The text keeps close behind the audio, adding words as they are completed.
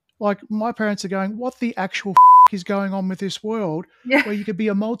Like my parents are going, what the actual is going on with this world Yeah. where you could be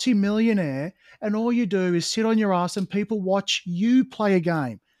a multi-millionaire and all you do is sit on your ass and people watch you play a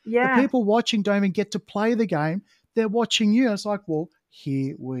game. The Yeah. people watching don't even get to play the game. They're watching you. It's like, well,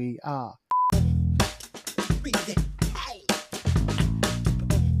 here we are.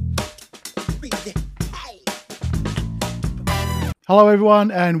 Hello, everyone,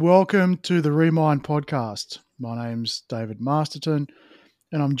 and welcome to the Remind podcast. My name's David Masterton,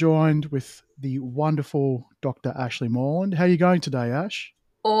 and I'm joined with the wonderful Dr. Ashley Morland. How are you going today, Ash?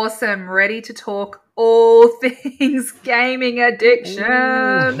 Awesome. Ready to talk all things gaming addiction.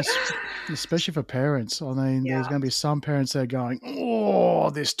 Ooh, especially for parents. I mean, Yeah, there's going to be some parents that are going,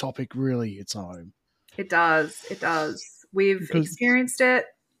 oh, this topic really hits home. it does. It does. We've Because, experienced it.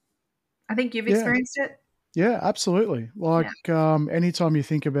 I think you've yeah, experienced it. yeah, absolutely. Like, anytime you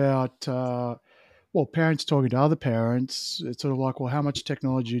think about, parents talking to other parents, it's sort of like, well, how much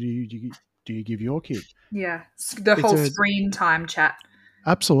technology do you give your kid? Yeah. The It's whole a screen time chat.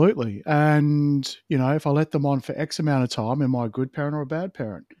 Absolutely. And, if I let them on for X amount of time, am I a good parent or a bad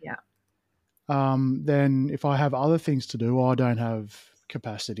parent? Yeah. Then if I have other things to do, I don't have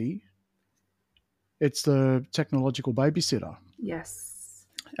capacity. It's the technological babysitter. Yes.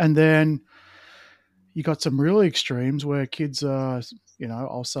 And then you got some really extremes where kids are,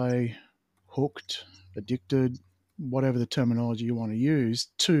 I'll say hooked, addicted, whatever the terminology you want to use,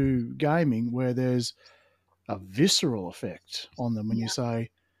 to gaming, where there's a visceral effect on them when you Yeah. say,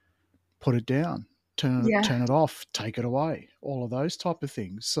 put it down, Yeah. turn it off, take it away, all of those type of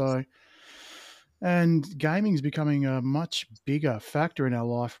things. So, and gaming is becoming a much bigger factor in our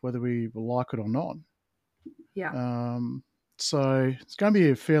life, whether we like it or not. Yeah. So it's going to be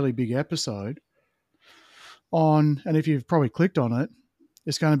a fairly big episode on, and if you've probably clicked on it,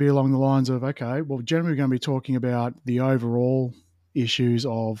 it's going to be along the lines of, okay, well, generally we're going to be talking about the overall issues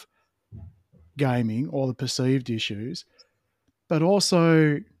of gaming or the perceived issues, but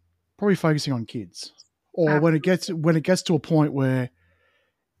also probably focusing on kids, or when it gets to a point where,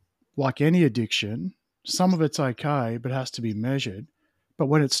 like any addiction, some of it's okay, but has to be measured. But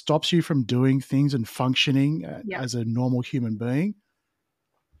when it stops you from doing things and functioning Yeah. as a normal human being,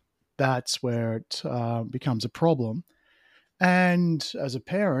 that's where it becomes a problem. And as a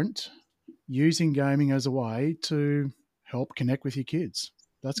parent, using gaming as a way to help connect with your kids.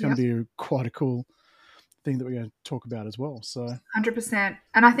 That's going Yeah. to be quite a cool thing that we're going to talk about as well. So 100%.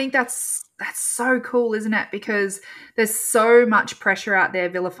 And I think that's so cool, isn't it? Because there's so much pressure out there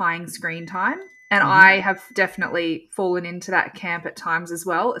vilifying screen time. And I have definitely fallen into that camp at times as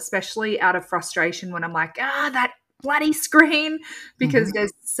well, especially out of frustration when I'm like, that bloody screen, because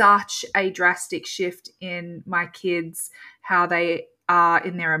there's such a drastic shift in my kids, how they are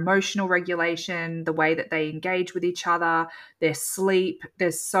in their emotional regulation, the way that they engage with each other, their sleep.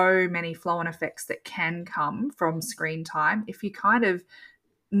 There's so many flow-on effects that can come from screen time if you kind of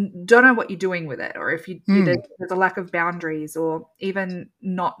don't know what you're doing with it, or if there's a lack of boundaries, or even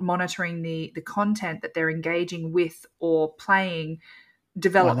not monitoring the content that they're engaging with or playing and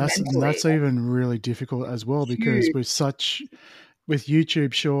developmentally. that's even really difficult as well, because Huge. with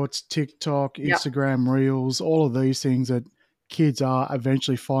YouTube Shorts, TikTok, Yep. Instagram Reels, all of these things that kids are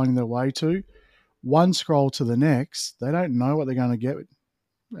eventually finding their way to, one scroll to the next, they don't know what they're going to get.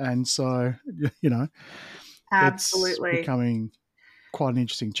 And so, it's Absolutely. becoming quite an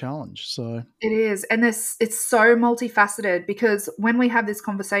interesting challenge. So, It is. And it's so multifaceted, because when we have this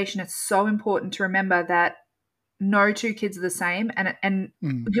conversation, it's so important to remember that no two kids are the same. And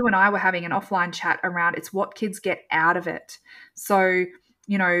you and I were having an offline chat around it's what kids get out of it. So,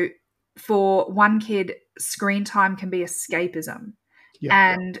 for one kid, screen time can be escapism.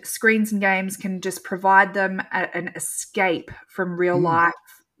 yeah. And screens and games can just provide them an escape from real life,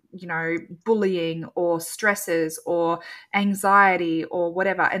 bullying or stresses or anxiety or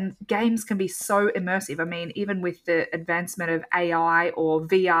whatever. And games can be so immersive. I mean, even with the advancement of AI or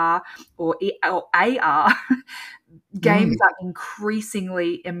VR or AR, games are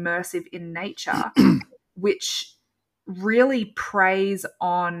increasingly immersive in nature, which really preys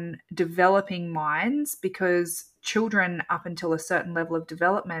on developing minds, because children up until a certain level of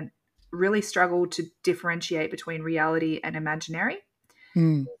development really struggle to differentiate between reality and imaginary.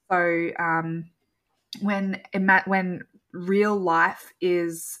 So when real life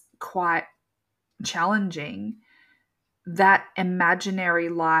is quite challenging, that imaginary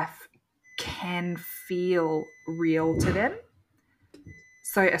life can feel real to them.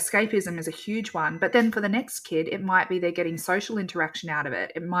 So escapism is a huge one. But then for the next kid, it might be they're getting social interaction out of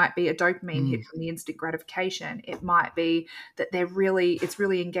it. It might be a dopamine hit Mm. from the instant gratification. It might be that it's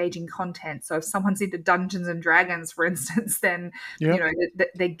really engaging content. So if someone's into Dungeons and Dragons, for instance, then, Yep.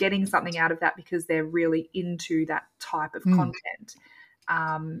 they're getting something out of that because they're really into that type of Mm.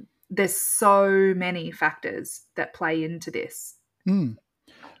 content. There's so many factors that play into this. Mm.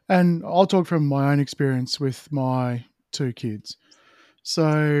 And I'll talk from my own experience with my two kids.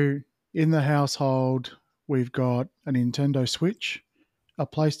 So in the household, we've got a Nintendo Switch, a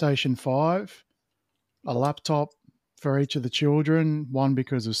PlayStation 5, a laptop for each of the children, one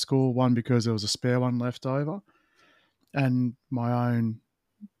because of school, one because there was a spare one left over, and my own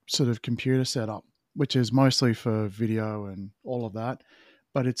sort of computer setup, which is mostly for video and all of that.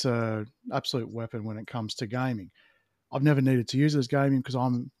 But it's a absolute weapon when it comes to gaming. I've never needed to use it as gaming because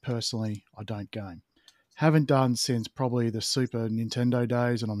I don't game. Haven't done since probably the Super Nintendo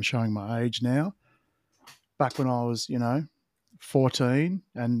days, and I'm showing my age now. Back when I was, 14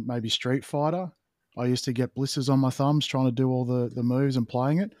 and maybe Street Fighter, I used to get blisters on my thumbs trying to do all the moves and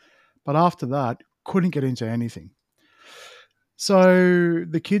playing it. But after that, couldn't get into anything. So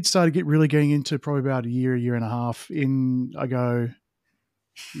the kids started really getting into probably about a year and a half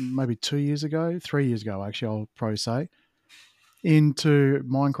maybe 2 years ago, 3 years ago, actually, I'll probably say, into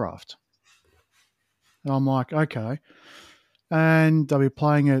Minecraft. And I'm like, okay. And they'll be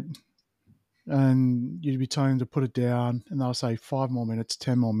playing it and you'd be telling them to put it down and they'll say 5 more minutes,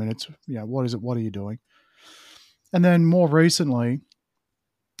 10 more minutes. What is it? What are you doing? And then more recently,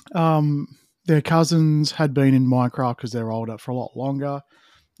 their cousins had been in Minecraft because they're older for a lot longer.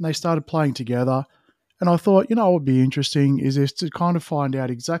 And they started playing together. And I thought, what would be interesting is to kind of find out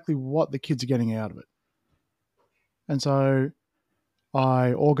exactly what the kids are getting out of it. And so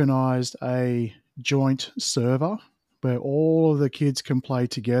I organized a joint server where all of the kids can play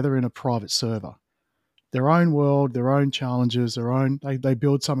together in a private server. Their own world, their own challenges, they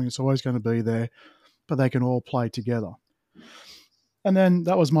build something that's always going to be there, but they can all play together. And then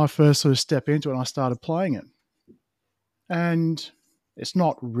that was my first sort of step into it, and I started playing it. And it's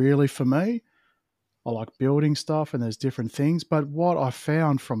not really for me. I like building stuff and there's different things, but what I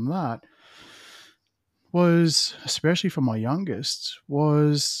found from that was, especially for my youngest,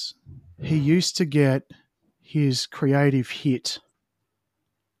 was he used to get his creative hit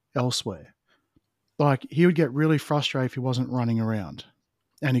elsewhere. Like he would get really frustrated if he wasn't running around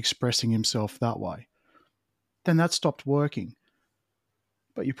and expressing himself that way. Then that stopped working.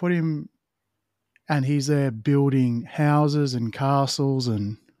 But you put him and he's there building houses and castles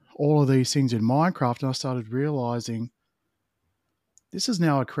and all of these things in Minecraft, and I started realizing this is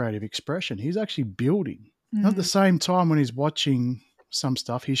now a creative expression. He's actually building. Mm. At the same time, when he's watching some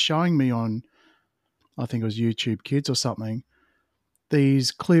stuff, he's showing me on, I think it was YouTube Kids or something,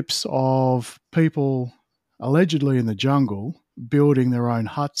 these clips of people allegedly in the jungle building their own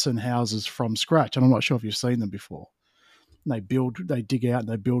huts and houses from scratch. And I'm not sure if you've seen them before. And they dig out and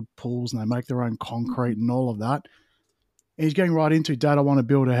they build pools and they make their own concrete and all of that. And he's getting right into, Dad, I want to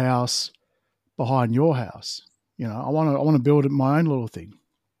build a house behind your house. I want to build my own little thing.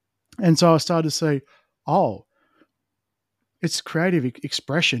 And so I started to see, it's creative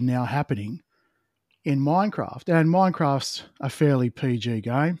expression now happening in Minecraft. And Minecraft's a fairly PG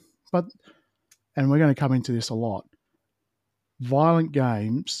game, and we're going to come into this a lot, violent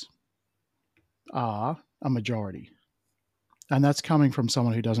games are a majority. And that's coming from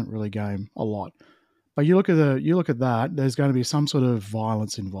someone who doesn't really game a lot. But you look at that, there's going to be some sort of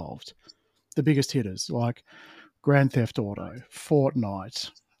violence involved. The biggest hitters like Grand Theft Auto, Fortnite,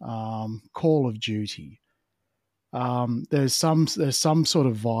 Call of Duty. There's some sort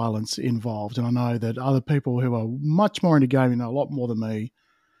of violence involved, and I know that other people who are much more into gaming know a lot more than me,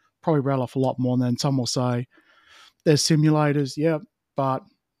 probably rattle off a lot more. And then some will say there's simulators, yeah, but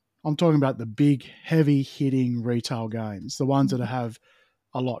I'm talking about the big, heavy hitting retail games, the ones that have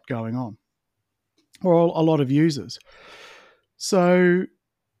a lot going on, or a lot of users. So,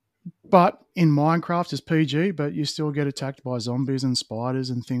 but in Minecraft it's PG, but you still get attacked by zombies and spiders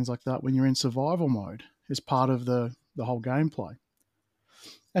and things like that when you're in survival mode. It's part of the whole gameplay.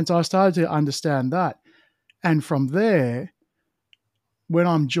 And so I started to understand that. And from there, when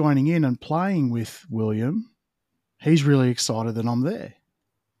I'm joining in and playing with William, he's really excited that I'm there.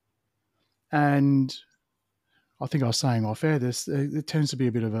 And I think I was saying off air, it tends to be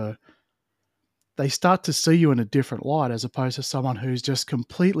a bit of they start to see you in a different light as opposed to someone who's just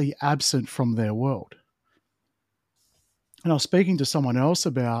completely absent from their world. And I was speaking to someone else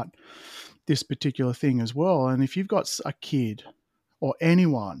about this particular thing as well. And if you've got a kid or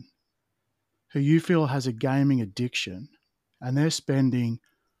anyone who you feel has a gaming addiction and they're spending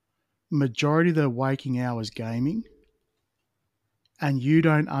majority of their waking hours gaming, and you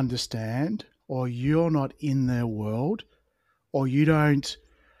don't understand, or you're not in their world, or you don't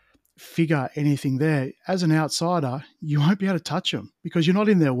figure anything there, as an outsider, you won't be able to touch them because you're not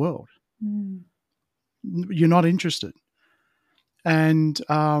in their world. Mm. You're not interested. And,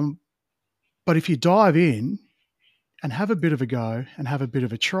 but if you dive in and have a bit of a go and have a bit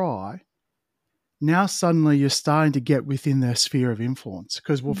of a try, now suddenly you're starting to get within their sphere of influence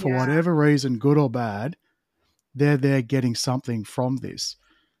because, well, for whatever reason, good or bad, they're getting something from this.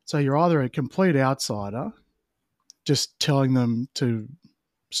 So you're either a complete outsider, just telling them to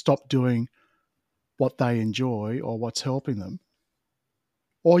stop doing what they enjoy or what's helping them,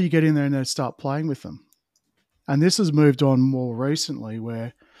 or you get in there and then start playing with them. And this has moved on more recently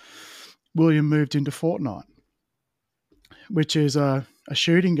where William moved into Fortnite, which is a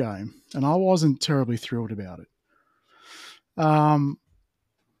shooting game, and I wasn't terribly thrilled about it.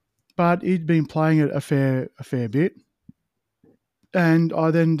 But he'd been playing it a fair bit. And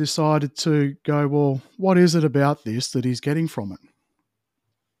I then decided to go, well, what is it about this that he's getting from it?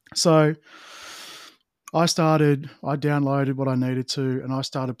 So I downloaded what I needed to, and I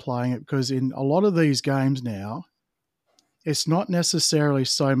started playing it because in a lot of these games now, it's not necessarily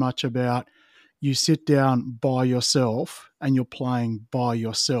so much about you sit down by yourself and you're playing by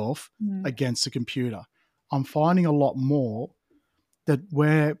yourself against the computer. I'm finding a lot more that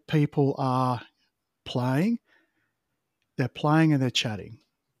where people are playing, they're playing and they're chatting.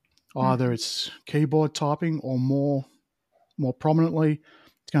 Either it's keyboard typing or more prominently,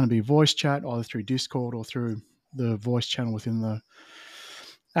 it's going to be voice chat either through Discord or through the voice channel within the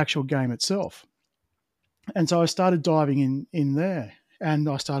actual game itself. And so I started diving in there, and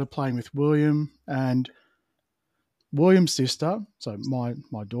I started playing with William, and William's sister, so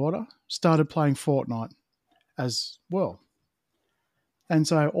my daughter, started playing Fortnite as well. And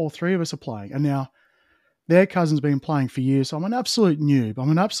so all three of us are playing. And now their cousin's been playing for years, so I'm an absolute noob.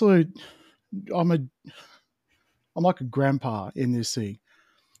 I'm like a grandpa in this thing,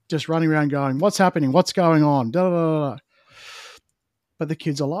 just running around going, what's happening? What's going on? Da, da, da, da. But the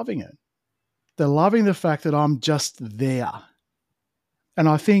kids are loving it. They're loving the fact that I'm just there. And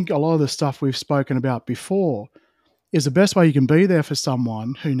I think a lot of the stuff we've spoken about before is the best way you can be there for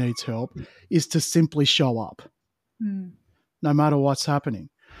someone who needs help is to simply show up, no matter what's happening.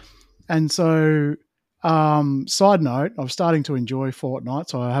 And so, side note, I'm starting to enjoy Fortnite,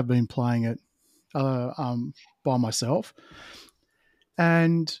 so I have been playing it by myself.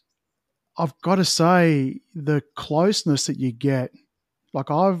 And I've got to say, the closeness that you get, like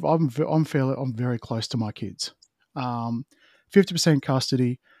I'm very close to my kids. 50%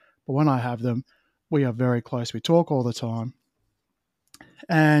 custody, but when I have them, we are very close. We talk all the time,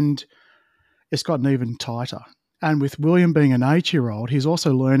 and it's gotten even tighter. And with William being an 8-year-old, he's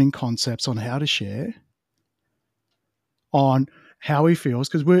also learning concepts on how to share, on how he feels.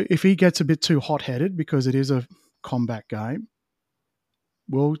 Because if he gets a bit too hot-headed, because it is a combat game,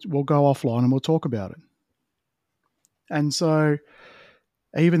 we'll go offline and we'll talk about it. And so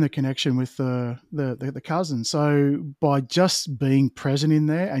even the connection with the cousin. So by just being present in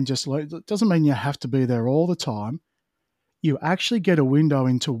there and it doesn't mean you have to be there all the time. You actually get a window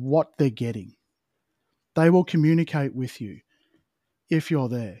into what they're getting. They will communicate with you if you're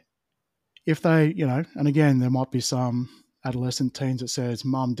there. If they, and again, there might be some adolescent teens that says,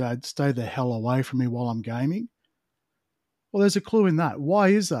 Mum, Dad, stay the hell away from me while I'm gaming. Well, there's a clue in that. Why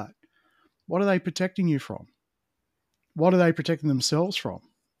is that? What are they protecting you from? What are they protecting themselves from?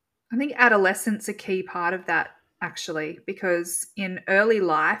 I think adolescence a key part of that, actually, because in early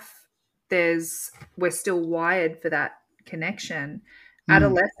life, we're still wired for that connection.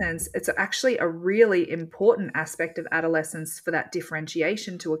 Adolescence, it's actually a really important aspect of adolescence for that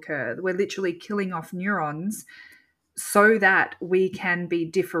differentiation to occur. We're literally killing off neurons so that we can be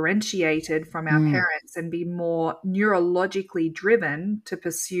differentiated from our parents and be more neurologically driven to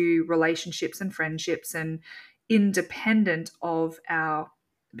pursue relationships and friendships and independent of our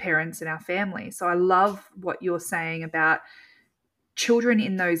parents and our family. So I love what you're saying about children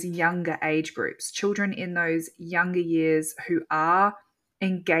in those younger age groups, children in those younger years who are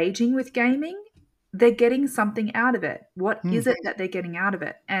engaging with gaming. They're getting something out of it. What is it that they're getting out of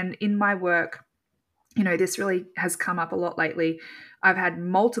it? And in my work, this really has come up a lot lately. I've had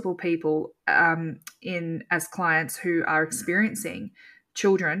multiple people as clients who are experiencing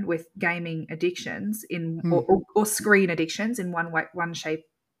children with gaming addictions or screen addictions in one shape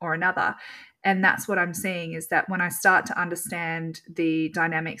or another. And that's what I'm seeing is that when I start to understand the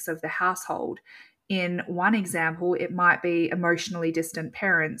dynamics of the household, in one example, it might be emotionally distant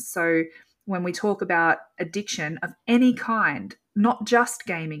parents. So when we talk about addiction of any kind, not just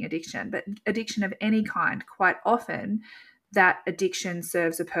gaming addiction, but addiction of any kind, quite often that addiction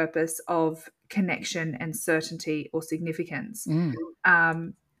serves a purpose of connection and certainty or significance.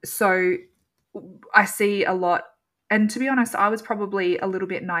 So I see a lot, and to be honest, I was probably a little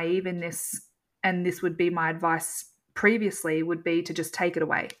bit naive in this, and this would be my advice previously, would be to just take it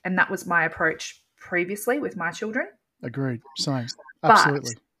away. And that was my approach previously with my children. Agreed. Same.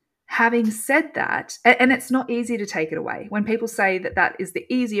 Absolutely. But having said that, and it's not easy to take it away. When people say that that is the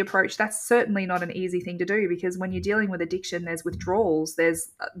easy approach, that's certainly not an easy thing to do, because when you're dealing with addiction, there's withdrawals,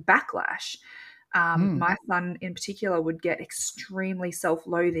 there's backlash. My son in particular would get extremely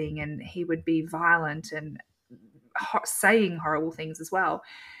self-loathing, and he would be violent and saying horrible things as well.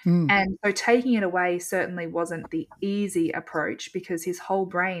 And so taking it away certainly wasn't the easy approach, because his whole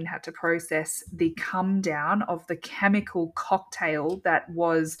brain had to process the come down of the chemical cocktail that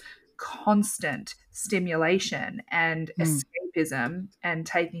was constant stimulation and escapism, and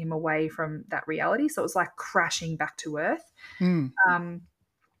taking him away from that reality. So it was like crashing back to earth.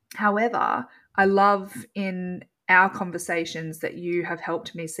 However, I love in our conversations that you have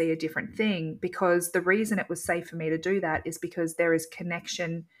helped me see a different thing, because the reason it was safe for me to do that is because there is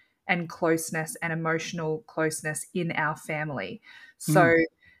connection and closeness and emotional closeness in our family. So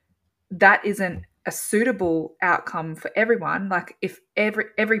that isn't a suitable outcome for everyone. Like if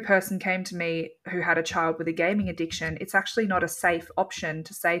every person came to me who had a child with a gaming addiction, it's actually not a safe option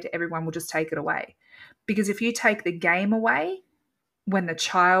to say to everyone, we'll just take it away. Because if you take the game away when the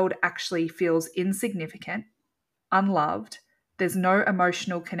child actually feels insignificant, unloved, there's no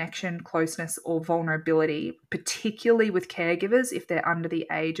emotional connection, closeness, or vulnerability, particularly with caregivers if they're under the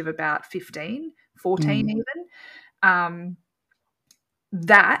age of about 15, 14 even.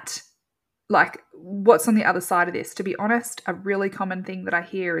 That, like, what's on the other side of this? To be honest, a really common thing that I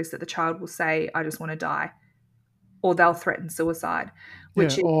hear is that the child will say, I just want to die, or they'll threaten suicide,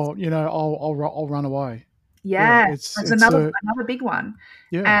 which is, or I'll run away. It's another big one.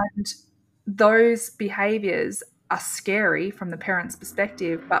 And those behaviors are scary from the parent's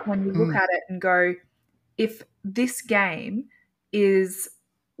perspective. But when you look at it and go, if this game is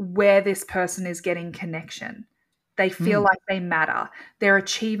where this person is getting connection, they feel like they matter, they're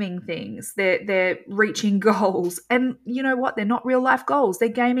achieving things, they're reaching goals. And you know what? They're not real life goals. They're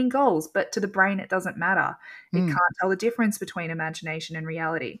gaming goals. But to the brain, it doesn't matter. It can't tell the difference between imagination and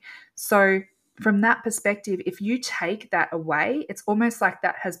reality. So from that perspective, if you take that away, it's almost like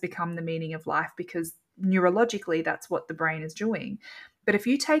that has become the meaning of life, because neurologically, that's what the brain is doing. But if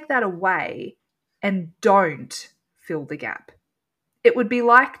you take that away and don't fill the gap, it would be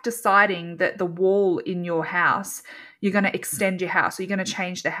like deciding that the wall in your house, you're going to extend your house, or you're going to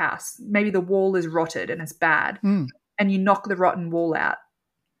change the house. Maybe the wall is rotted and it's bad, and you knock the rotten wall out.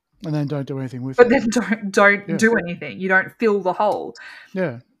 And then don't do anything with it. But then don't do anything. You don't fill the hole.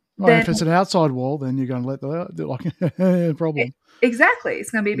 Yeah. Well, if it's an outside wall, then you're going to let the problem. Exactly. It's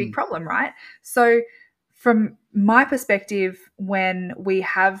going to be a big problem, right? So from my perspective, when we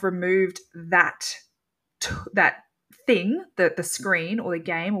have removed that thing, the screen or the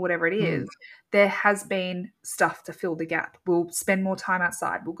game or whatever it is, there has been stuff to fill the gap. We'll spend more time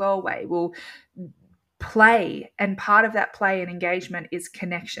outside. We'll go away. We'll play. And part of that play and engagement is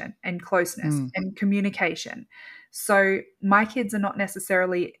connection and closeness and communication. So my kids are not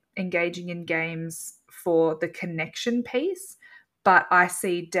necessarily engaging in games for the connection piece, but I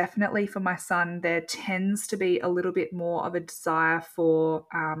see definitely for my son, there tends to be a little bit more of a desire for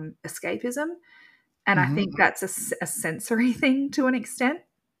escapism. And I think that's a sensory thing to an extent.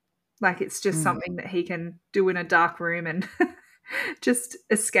 Like it's just something that he can do in a dark room and just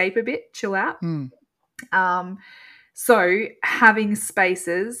escape a bit, chill out. So having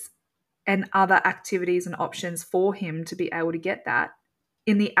spaces and other activities and options for him to be able to get that,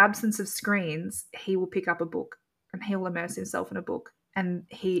 in the absence of screens, he will pick up a book and he'll immerse himself in a book. And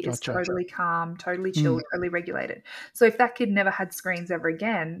he is totally calm, totally chilled, totally regulated. So if that kid never had screens ever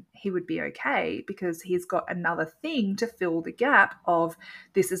again, he would be okay, because he's got another thing to fill the gap of,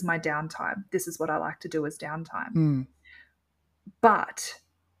 this is my downtime. This is what I like to do as downtime. But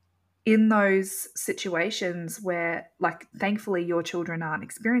in those situations where, like, thankfully your children aren't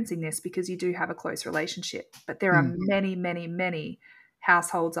experiencing this because you do have a close relationship, but there are many, many, many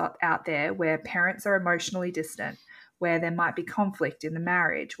households out there where parents are emotionally distant, where there might be conflict in the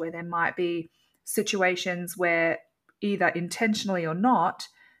marriage, where there might be situations where either intentionally or not,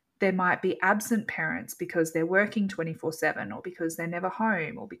 there might be absent parents because they're working 24/7, or because they're never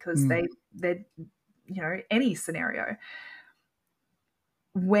home, or because they're, any scenario.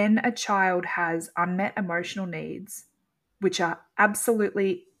 When a child has unmet emotional needs, which are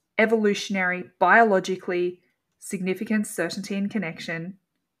absolutely evolutionary, biologically significant certainty and connection,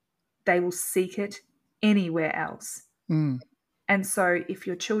 they will seek it anywhere else. Mm. And so if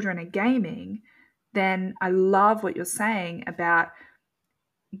your children are gaming, then I love what you're saying about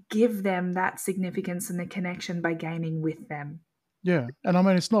give them that significance and the connection by gaming with them. Yeah. And I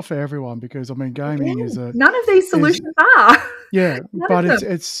mean, it's not for everyone because, I mean, gaming is a... None of these solutions are. Yeah, None but of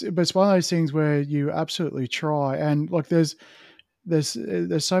them. it's one of those things where you absolutely try, and like there's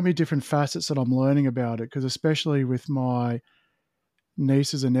so many different facets that I'm learning about it, because especially with my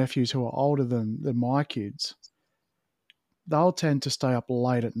nieces and nephews who are older than my kids, they'll tend to stay up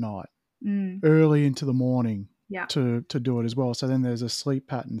late at night, early into the morning, Yeah. to do it as well. So then there's a sleep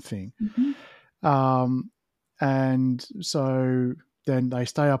pattern thing, Mhm. and so then they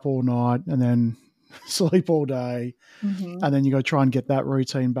stay up all night and then sleep all day. Mhm. And then you got to try and get that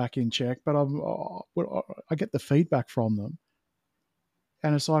routine back in check. But I get the feedback from them.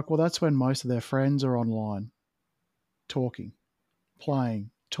 And it's like, well, that's when most of their friends are online talking,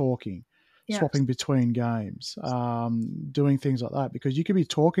 playing, talking, Yeah. swapping between games, doing things like that. Because you could be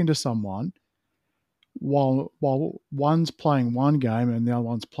talking to someone while one's playing one game and the other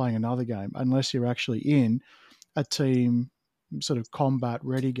one's playing another game, unless you're actually in a team sort of combat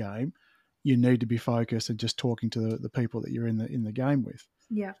ready game. You need to be focused and just talking to the people that you're in the game with.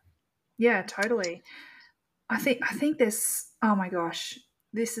 Yeah. Yeah, totally. I think this, oh my gosh,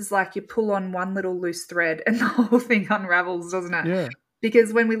 this is like you pull on one little loose thread and the whole thing unravels, doesn't it? Yeah.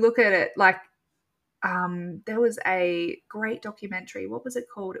 Because when we look at it, like there was a great documentary. What was it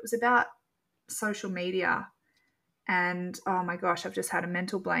called? It was about social media. And oh my gosh, I've just had a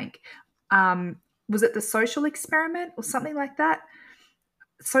mental blank. Was it The Social Experiment or something like that?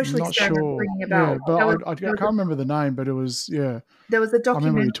 Social Not Experiment sure. ringing a Yeah, bell. but I can't remember the name, but it was, yeah. There was a I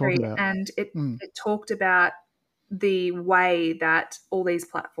remember what you're documentary, talking about. and it talked about the way that all these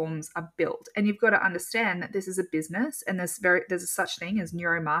platforms are built. And you've got to understand that this is a business, and there's a such thing as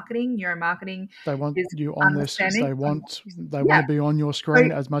neuromarketing. Neuromarketing They want is you on this. understanding. They want to be on your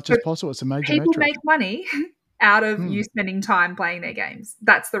screen as much So as possible. It's a major people metric. make money out of you spending time playing their games.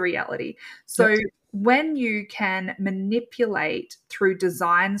 That's the reality. So when you can manipulate through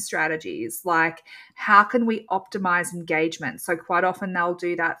design strategies, like how can we optimize engagement? So quite often they'll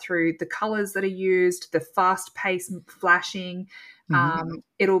do that through the colors that are used, the fast pace flashing.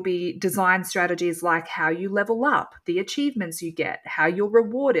 It'll be design strategies like how you level up, the achievements you get, how you're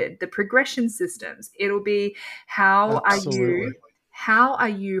rewarded, the progression systems. It'll be how are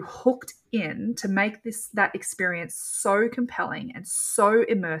you hooked in to make that experience so compelling and so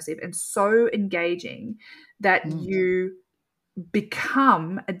immersive and so engaging that you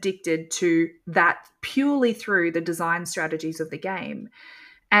become addicted to that purely through the design strategies of the game.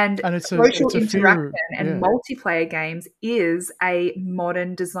 And social interaction and multiplayer games is a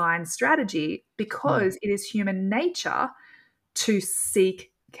modern design strategy because it is human nature to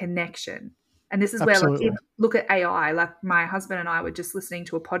seek connection. And this is where, like, look at AI. Like, my husband and I were just listening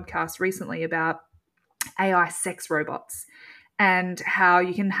to a podcast recently about AI sex robots and how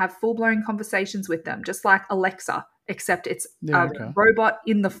you can have full-blown conversations with them, just like Alexa, except it's a robot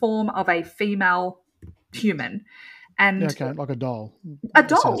in the form of a female human. And like a doll. A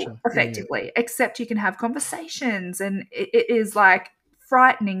doll, effectively, except you can have conversations, and it is like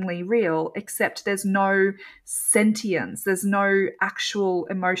frighteningly real, except there's no sentience, there's no actual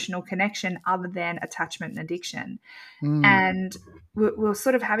emotional connection other than attachment and addiction. And we're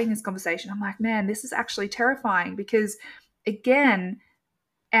sort of having this conversation. I'm like, man, this is actually terrifying because, again,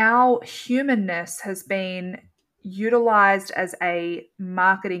 our humanness has been utilized as a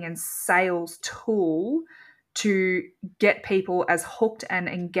marketing and sales tool to get people as hooked and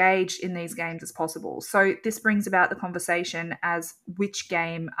engaged in these games as possible. So this brings about the conversation as which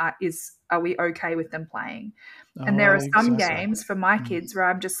game are we okay with them playing? And there are some games for my kids where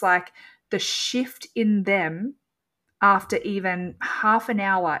I'm just like, the shift in them after even half an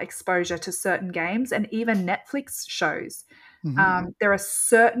hour exposure to certain games and even Netflix shows. There are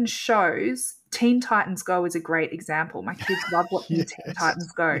certain shows. Teen Titans Go is a great example. My kids love watching Teen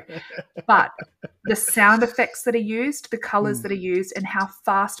Titans Go. But the sound effects that are used, the colors that are used, and how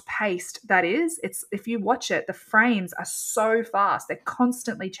fast-paced that is, if you watch it, the frames are so fast. They're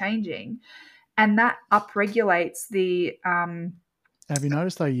constantly changing. And that upregulates the... Have you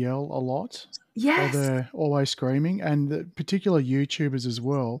noticed they yell a lot? Yes. Or they're always screaming? And the particular YouTubers as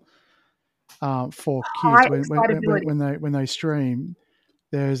well, for kids, when they stream,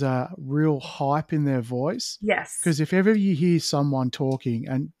 there's a real hype in their voice. Yes. Because if ever you hear someone talking,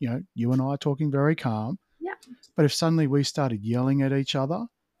 and you and I are talking very calm, but if suddenly we started yelling at each other,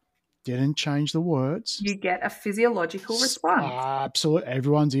 didn't change the words. You get a physiological response. Absolutely.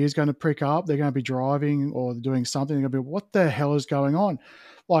 Everyone's ears going to prick up. They're going to be driving or doing something. They're going to be, what the hell is going on?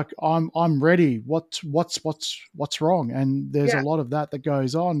 Like, I'm ready. What's wrong? And there's a Yeah. lot of that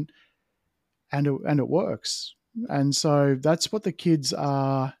goes on, and it works. And so that's what the kids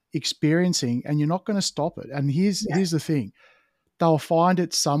are experiencing, and you're not going to stop it. And here's the thing: they'll find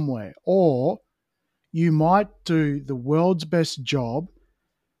it somewhere, or you might do the world's best job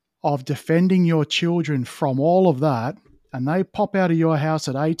of defending your children from all of that, and they pop out of your house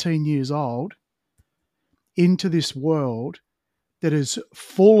at 18 years old into this world that is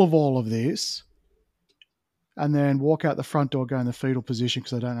full of all of this, and then walk out the front door, go in the fetal position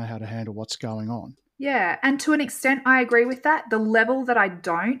because they don't know how to handle what's going on. Yeah, and to an extent, I agree with that. The level that I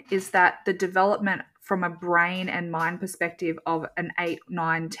don't is that the development from a brain and mind perspective of an 8,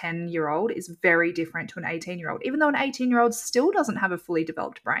 9, 10-year-old is very different to an 18-year-old, even though an 18-year-old still doesn't have a fully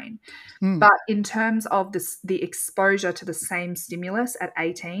developed brain. But in terms of the exposure to the same stimulus at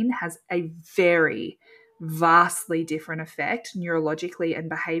 18 has a very vastly different effect neurologically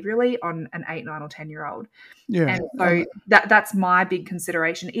and behaviorally on an 8, 9, or 10-year-old. Yeah. And so that's my big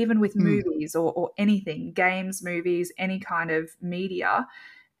consideration, even with movies or anything, games, movies, any kind of media.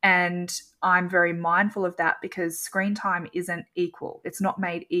 And I'm very mindful of that because screen time isn't equal. It's not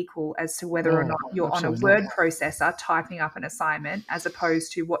made equal as to whether or not you're on a word processor typing up an assignment as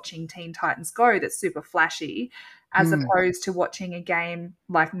opposed to watching Teen Titans Go that's super flashy, as opposed to watching a game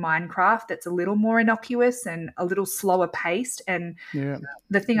like Minecraft that's a little more innocuous and a little slower paced. And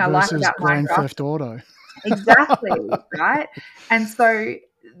the thing I like about Grand Minecraft, Theft Auto. Exactly, right? And so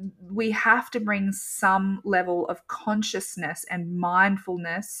we have to bring some level of consciousness and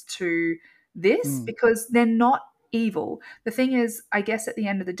mindfulness to this because they're not evil. The thing is, I guess at the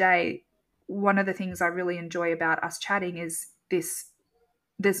end of the day, one of the things I really enjoy about us chatting is this: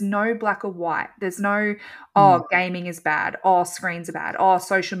 there's no black or white. There's no, gaming is bad, screens are bad,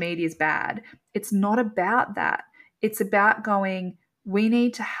 social media is bad. It's not about that. It's about going, we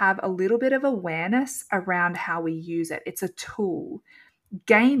need to have a little bit of awareness around how we use it. It's a tool.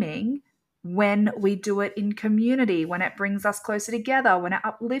 Gaming, when we do it in community, when it brings us closer together, when it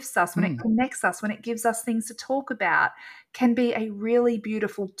uplifts us, when it connects us, when it gives us things to talk about, can be a really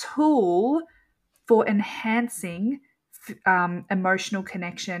beautiful tool for enhancing emotional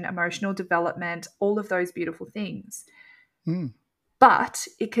connection, emotional development, all of those beautiful things. But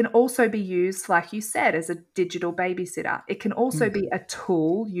it can also be used, like you said, as a digital babysitter. It can also be a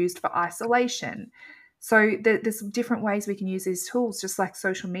tool used for isolation. So there's different ways we can use these tools, just like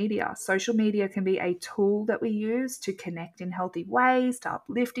social media. Social media can be a tool that we use to connect in healthy ways, to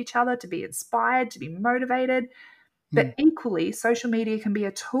uplift each other, to be inspired, to be motivated. But equally, social media can be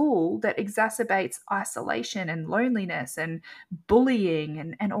a tool that exacerbates isolation and loneliness and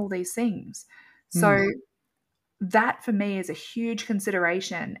bullying and all these things. So that for me is a huge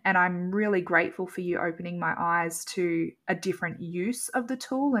consideration. And I'm really grateful for you opening my eyes to a different use of the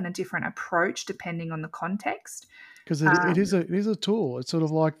tool and a different approach depending on the context. Because it is a tool. It's sort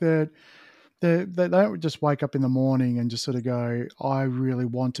of like they don't just wake up in the morning and just sort of go, I really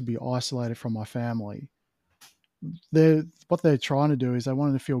want to be isolated from my family. What they're trying to do is they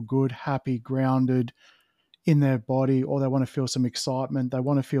want to feel good, happy, grounded in their body, or they want to feel some excitement. They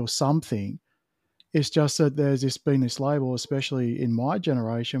want to feel something. It's just that there's been this label, especially in my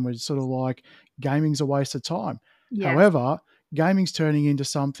generation, where it's sort of like gaming's a waste of time. Yes. However, gaming's turning into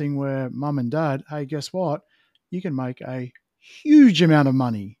something where mum and dad, hey, guess what? You can make a huge amount of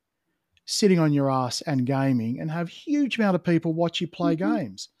money sitting on your ass and gaming and have huge amount of people watch you play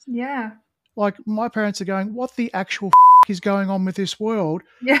games. Yeah. Like my parents are going, what the actual is going on with this world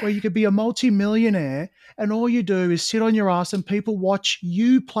where you could be a multi-millionaire and all you do is sit on your ass and people watch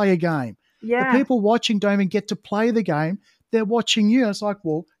you play a game. Yeah. The people watching don't even get to play the game. They're watching you. It's like,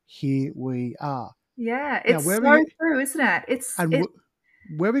 well, here we are. Yeah, it's so true, isn't it?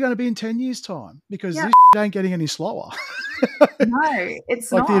 Where are we going to be in 10 years' time? Because this ain't getting any slower. No,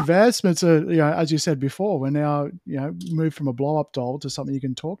 it's like not. The advancements are, as you said before, we're now, moved from a blow-up doll to something you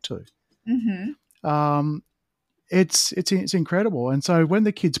can talk to. It's incredible. And so when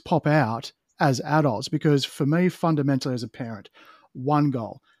the kids pop out as adults, because for me, fundamentally as a parent, one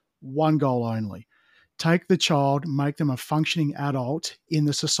goal only: take the child, make them a functioning adult in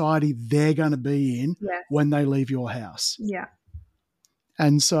the society they're going to be in when they leave your house. Yeah.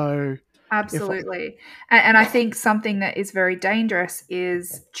 And so absolutely. And I think something that is very dangerous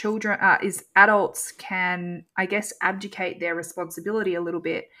is adults can, I guess, abdicate their responsibility a little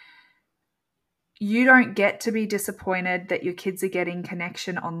bit. You don't get to be disappointed that your kids are getting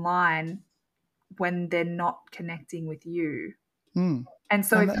connection online when they're not connecting with you. And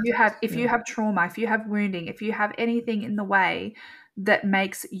so And if you have trauma, if you have wounding, if you have anything in the way that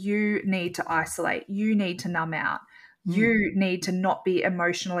makes you need to isolate, you need to numb out, you need to not be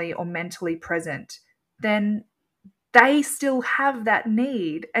emotionally or mentally present, then they still have that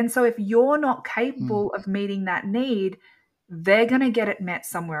need. And so if you're not capable of meeting that need, they're going to get it met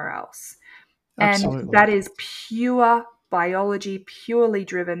somewhere else. And absolutely. that is pure biology, purely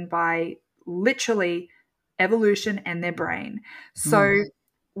driven by literally evolution and their brain. So,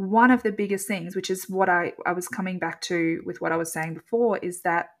 one of the biggest things, which is what I was coming back to with what I was saying before, is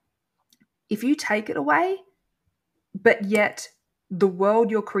that if you take it away, but yet the world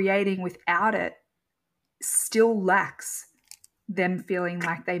you're creating without it still lacks them feeling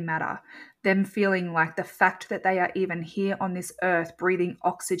like they matter, them feeling like the fact that they are even here on this earth breathing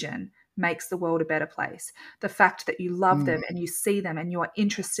oxygen makes the world a better place. The fact that you love them and you see them and you are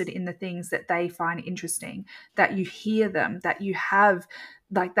interested in the things that they find interesting, that you hear them, that you have,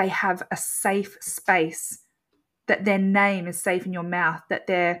 like, they have a safe space, that their name is safe in your mouth, that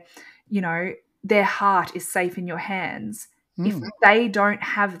their, you know, their heart is safe in your hands. If they don't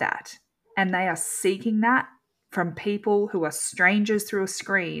have that and they are seeking that from people who are strangers through a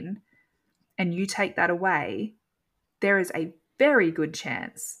screen, and you take that away, there is a very good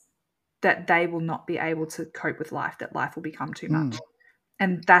chance that they will not be able to cope with life, that life will become too much.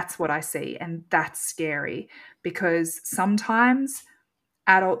 And that's what I see. And that's scary, because sometimes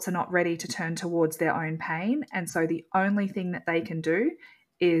adults are not ready to turn towards their own pain. And so the only thing that they can do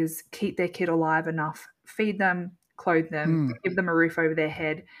is keep their kid alive enough, feed them, clothe them, give them a roof over their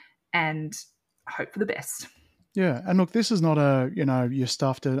head, and hope for the best. Yeah. And look, this is not you're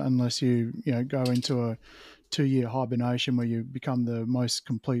stuffed it unless you go into a 2-year hibernation where you become the most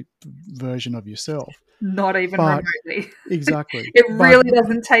complete version of yourself. Not even remotely. Exactly. It really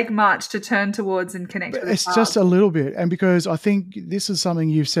doesn't take much to turn towards and connect with it's just a little bit. And because I think this is something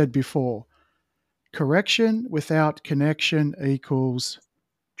you've said before, correction without connection equals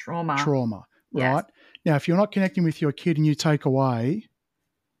trauma, yes. right? Now, if you're not connecting with your kid and you take away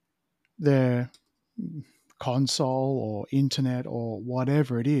their console or internet or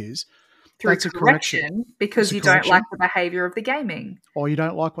whatever it is, through that's a correction. Because you don't like the behavior of the gaming, or you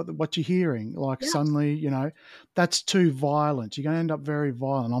don't like what you're hearing. Like suddenly, that's too violent. You're going to end up very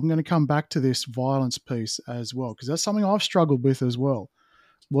violent. I'm going to come back to this violence piece as well, because that's something I've struggled with as well.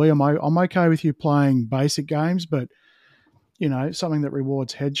 William, I'm okay with you playing basic games, but something that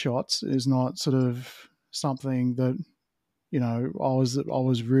rewards headshots is not sort of something that I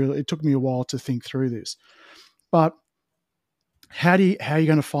was really. It took me a while to think through this, but how are you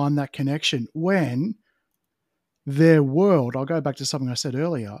going to find that connection when their world? I'll go back to something I said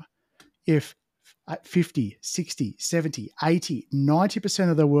earlier. If 50, 60, 70, 80,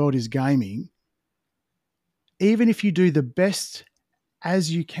 90% of the world is gaming, even if you do the best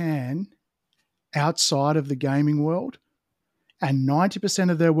as you can outside of the gaming world, and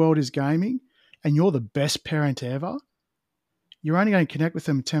 90% of their world is gaming, and you're the best parent ever, you're only going to connect with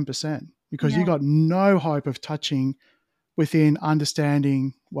them 10% because you got no hope of touching within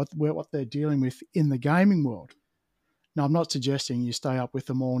understanding what they're dealing with in the gaming world. Now, I'm not suggesting you stay up with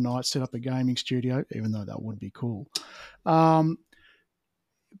them all night, set up a gaming studio, even though that would be cool.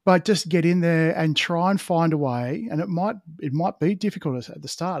 But just get in there and try and find a way. And it might be difficult at the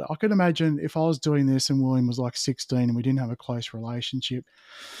start. I can imagine if I was doing this and William was like 16 and we didn't have a close relationship,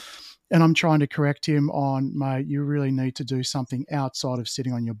 and I'm trying to correct him on, mate, you really need to do something outside of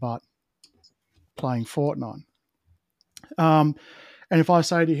sitting on your butt playing Fortnite. And if I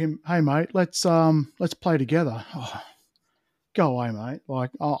say to him, hey, mate, let's play together. Oh, go away, mate.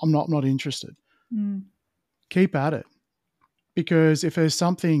 Like, I'm not interested. Keep at it. Because if there's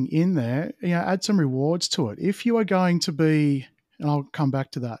something in there, add some rewards to it. If you are going to be, and I'll come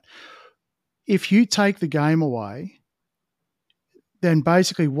back to that, if you take the game away, then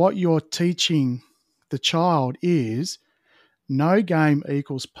basically what you're teaching the child is no game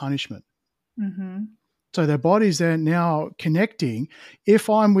equals punishment. Mm-hmm. So their bodies are now connecting. If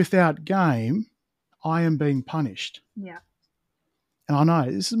I'm without game, I am being punished. Yeah. And I know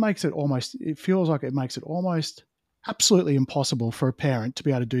it feels like it makes it almost absolutely impossible for a parent to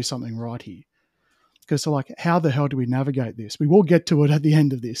be able to do something right here. Because they're like, how the hell do we navigate this? We will get to it at the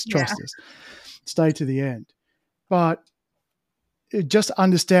end of this. Trust us. Stay to the end. But just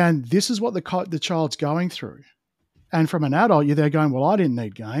understand this is what the child's going through. And from an adult, you're there going, well, I didn't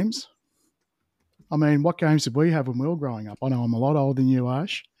need games. I mean, what games did we have when we were growing up? I know I'm a lot older than you,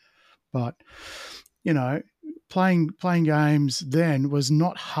 Ash. But, playing games then was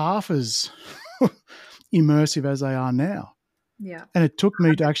not half as immersive as they are now. Yeah. And it took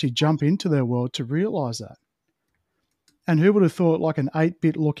me to actually jump into their world to realize that. And who would have thought like an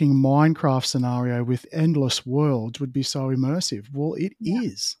 8-bit looking Minecraft scenario with endless worlds would be so immersive? Well, it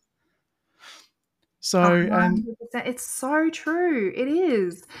is. So, and 100%. It's so true. It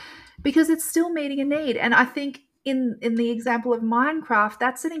is, because it's still meeting a need. And I think in the example of Minecraft,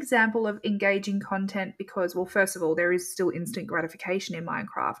 that's an example of engaging content because, well, first of all, there is still instant gratification in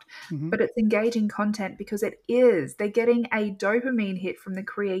Minecraft, but it's engaging content because they're getting a dopamine hit from the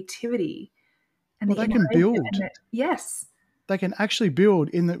creativity and well, the they can innovation. build. Yes. They can actually build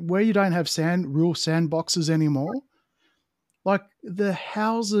in where you don't have real sandboxes anymore. Like the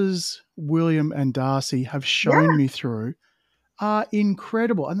houses William and Darcy have shown me through are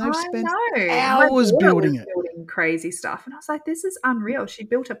incredible, and they've spent hours building it. Building crazy stuff, and I was like, "This is unreal." She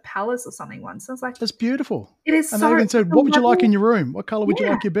built a palace or something once. I was like, "That's beautiful." It is. And so they even said, "What would you like in your room? What color would you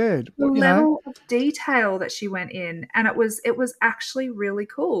like your bed?" The level of detail that she went in, and it was actually really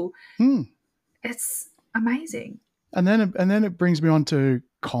cool. It's amazing. And then it brings me on to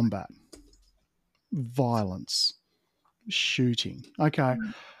combat, violence, shooting. Okay,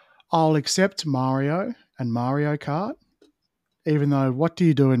 I'll accept Mario and Mario Kart, even though what do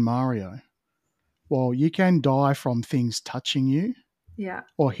you do in Mario? Well, you can die from things touching you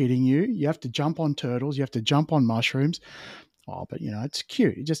or hitting you. You have to jump on turtles. You have to jump on mushrooms. Oh, but, it's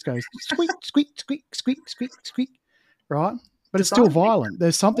cute. It just goes squeak, squeak, squeak, squeak, squeak, squeak, right? But it's still violent.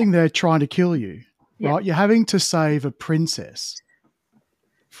 There's something there trying to kill you, right? You're having to save a princess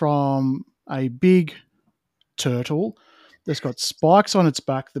from a big turtle that's got spikes on its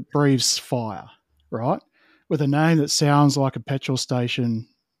back that breathes fire, right? With a name that sounds like a petrol station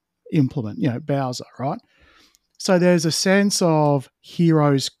implement, Bowser, right? So there's a sense of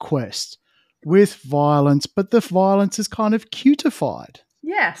hero's quest with violence, but the violence is kind of cutified.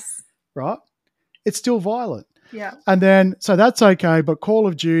 Yes. Right? It's still violent. Yeah. And then, so that's okay, but Call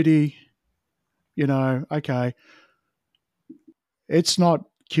of Duty, okay, it's not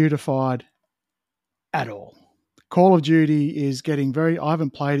cutified at all. Call of Duty is getting I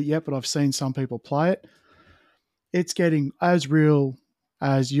haven't played it yet, but I've seen some people play it. It's getting as real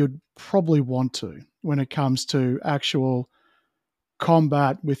as you'd probably want to when it comes to actual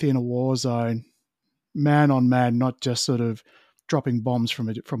combat within a war zone, man on man, not just sort of dropping bombs from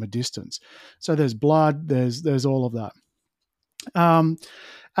a distance. So there's blood, there's all of that.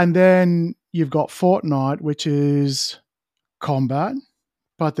 And then you've got Fortnite, which is combat,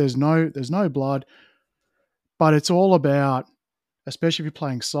 but there's no blood. But it's all about, especially if you're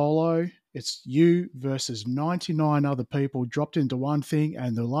playing solo, it's you versus 99 other people dropped into one thing,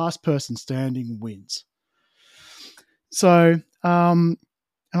 and the last person standing wins. So, and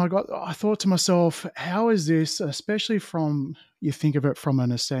I thought to myself, how is this, especially from, you think of it from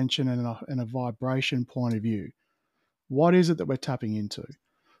an ascension and a vibration point of view, what is it that we're tapping into?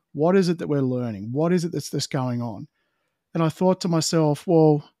 What is it that we're learning? What is it that's going on? And I thought to myself,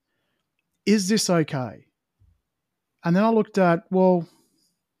 well, is this okay? And then I looked at, well,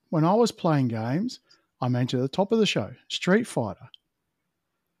 when I was playing games, I mentioned at the top of the show, Street Fighter,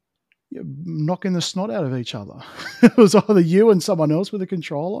 knocking the snot out of each other. It was either you and someone else with a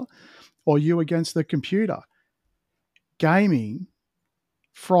controller or you against the computer. Gaming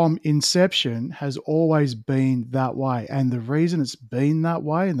from inception has always been that way. And the reason it's been that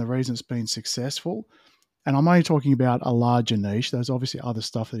way and the reason it's been successful, and I'm only talking about a larger niche, there's obviously other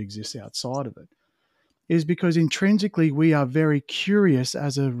stuff that exists outside of it, is because intrinsically we are very curious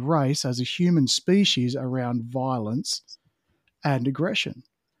as a race, as a human species, around violence and aggression.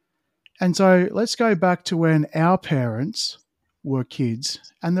 And so let's go back to when our parents were kids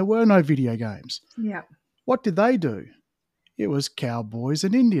and there were no video games. Yeah. What did they do? It was cowboys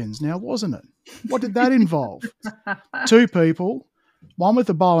and Indians now, wasn't it? What did that involve? Two people, one with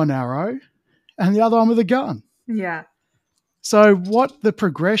a bow and arrow and the other one with a gun. Yeah. So what the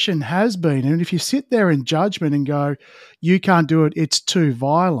progression has been, and if you sit there in judgment and go, you can't do it, it's too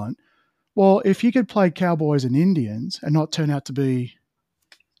violent. Well, if you could play cowboys and Indians and not turn out to be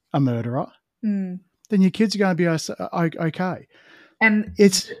a murderer, then your kids are going to be okay. And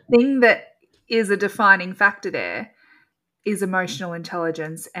it's the thing that is a defining factor there is emotional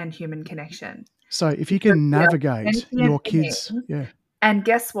intelligence and human connection. So if you can navigate your kids, yeah. And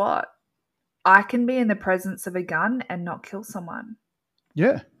guess what? I can be in the presence of a gun and not kill someone.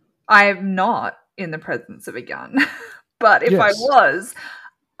 Yeah. I am not in the presence of a gun. But if I was,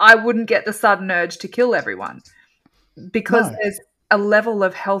 I wouldn't get the sudden urge to kill everyone because there's a level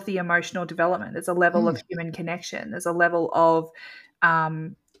of healthy emotional development. There's a level of human connection. There's a level of,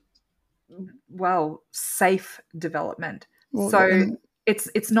 safe development. Well, so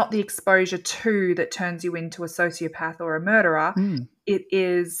it's not the exposure to that turns you into a sociopath or a murderer. it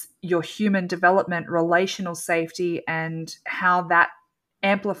is your human development, relational safety, and how that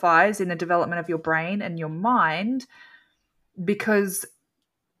amplifies in the development of your brain and your mind, because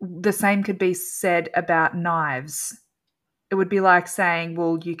the same could be said about knives. It would be like saying,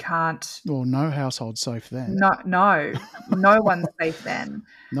 well, you can't. Well, no household safe then. No one's safe then.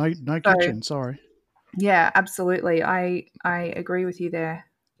 No So, kitchen. Sorry. yeah, absolutely. I agree with you there.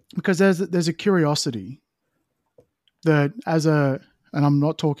 Because there's a curiosity that and I'm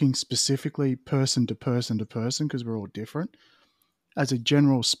not talking specifically person to person to person because we're all different. As a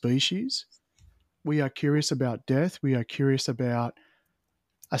general species, we are curious about death. We are curious about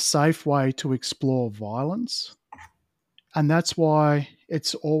a safe way to explore violence. And that's why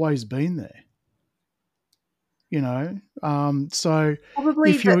it's always been there. So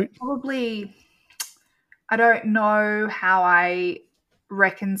probably I don't know how I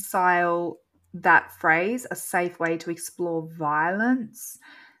reconcile that phrase, a safe way to explore violence.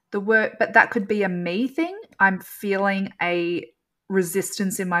 But that could be a me thing. I'm feeling a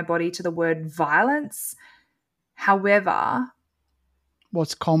resistance in my body to the word violence. However,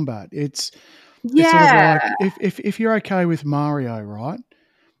 what's combat? It's sort of yeah, like if you're okay with Mario, right?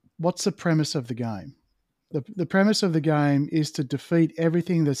 What's the premise of the game? The premise of the game is to defeat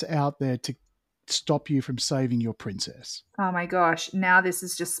everything that's out there to stop you from saving your princess. oh my gosh, now this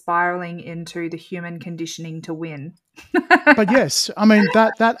is just spiraling into the human conditioning to win. But yes, I mean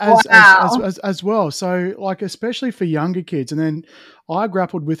that Wow. as well. So like especially for younger kids, and then I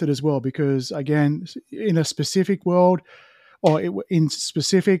grappled with it as well because again, in a specific world or in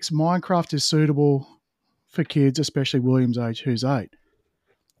specifics, Minecraft is suitable for kids, especially William's age, who's 8.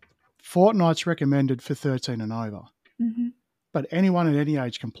 Fortnite's recommended for 13 and over, but anyone at any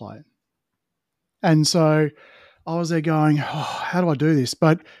age can play it. And so I was there going, oh, how do I do this?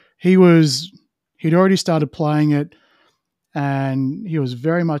 But he'd already started playing it and he was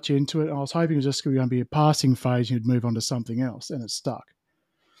very much into it. I was hoping it was just going to be a passing phase and he'd move on to something else, and it stuck.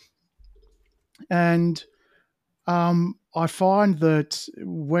 And I find that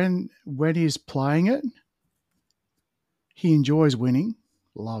when he's playing it, he enjoys winning,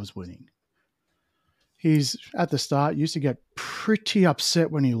 loves winning. He's at the start used to get pretty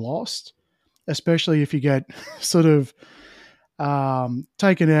upset when he lost, especially if you get sort of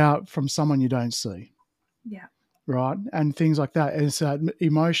taken out from someone you don't see. Yeah. Right. And things like that. It's that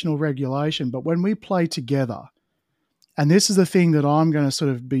emotional regulation. But when we play together, and this is the thing that I'm going to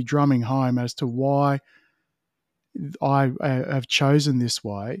sort of be drumming home as to why I have chosen this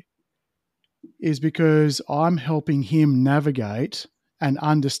way, is because I'm helping him navigate and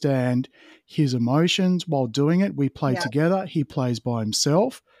understand his emotions while doing it. We play together. He plays by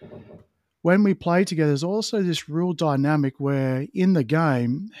himself. When we play together, there's also this real dynamic where in the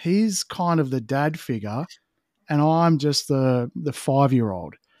game, he's kind of the dad figure and I'm just the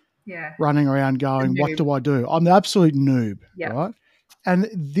 5-year-old running around going, what do I do? I'm the absolute noob, right? And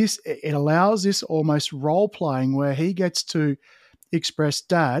it allows this almost role playing where he gets to express,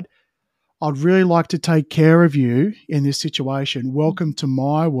 Dad, I'd really like to take care of you in this situation. Welcome to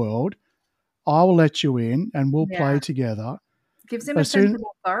my world. I will let you in and we'll play together. Gives him a sense of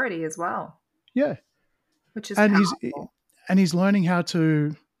authority as well. Yeah. Which is powerful. He's learning how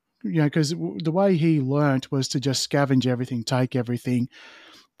to, because the way he learned was to just scavenge everything, take everything.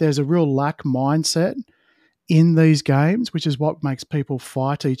 There's a real lack mindset in these games, which is what makes people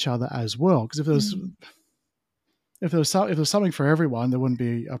fight each other as well. Because if there was something for everyone, there wouldn't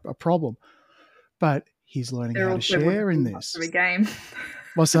be a problem. But he's learning how to share in this. Much of a game.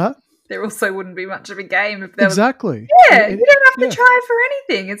 What's that? There also wouldn't be much of a game if there exactly. You don't have to try for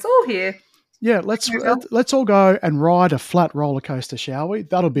anything. It's all here. Yeah, let's all go and ride a flat roller coaster, shall we?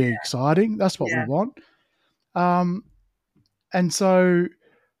 That'll be exciting. That's what we want. And so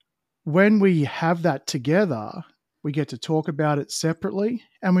when we have that together, we get to talk about it separately.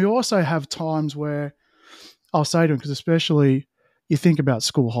 And we also have times where I'll say to him, because especially you think about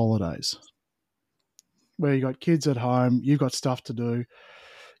school holidays, where you got kids at home, you've got stuff to do.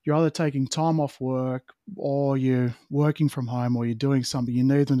 You're either taking time off work or you're working from home or you're doing something. You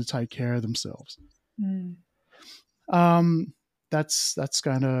need them to take care of themselves. That's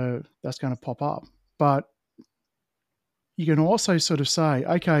going to pop up. But you can also sort of say,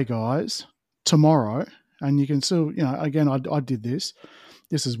 okay, guys, tomorrow, and you can still, again, I did this.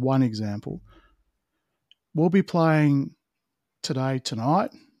 This is one example. We'll be playing tonight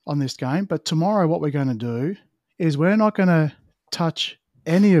on this game, but tomorrow what we're going to do is we're not going to touch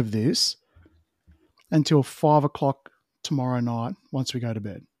any of this until 5 o'clock tomorrow night once we go to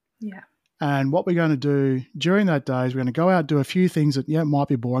bed. Yeah. And what we're going to do during that day is we're going to go out and do a few things that, might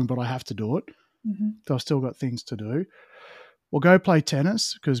be boring, but I have to do it. I've still got things to do. we'll go play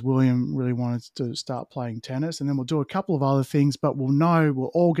tennis because William really wanted to start playing tennis, and then we'll do a couple of other things, but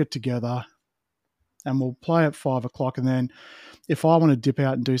we'll all get together and we'll play at 5:00. And then if I want to dip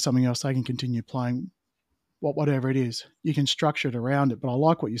out and do something else, they can continue playing whatever it is. You can structure it around it. But I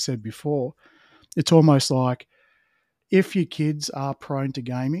like what you said before. It's almost like if your kids are prone to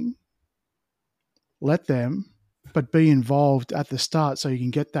gaming, let them, but be involved at the start so you can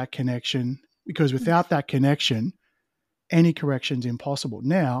get that connection, because without that connection, any correction's impossible.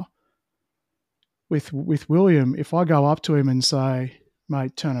 Now, with William, if I go up to him and say,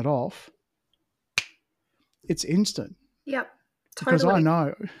 mate, turn it off, it's instant. Yep. Totally.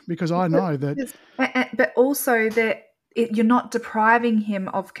 Because I know that. But also that you're not depriving him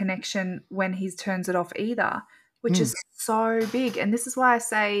of connection when he turns it off either, which is so big. And this is why I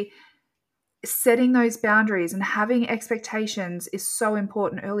say setting those boundaries and having expectations is so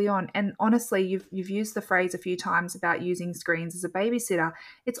important early on. And honestly, you've used the phrase a few times about using screens as a babysitter.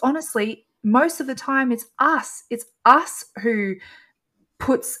 It's honestly, most of the time, it's us. It's us who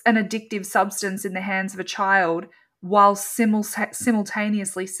puts an addictive substance in the hands of a child while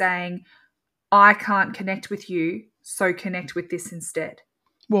simultaneously saying, I can't connect with you, so connect with this instead.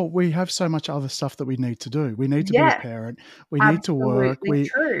 Well, we have so much other stuff that we need to do. We need to be a parent. We need to work.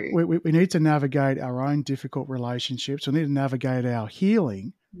 We need to navigate our own difficult relationships. We need to navigate our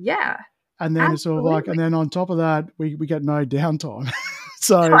healing. Yeah. And then it's sort of like, and then on top of that, we get no downtime.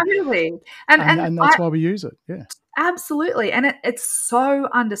 So totally. And that's why we use it. Yeah. Absolutely. And it's so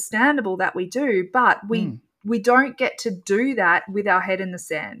understandable that we do, but we don't get to do that with our head in the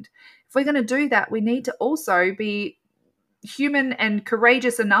sand. If we're going to do that, we need to also be human and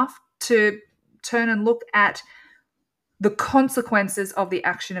courageous enough to turn and look at the consequences of the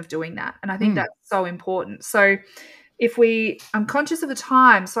action of doing that. And I think that's so important. So I'm conscious of the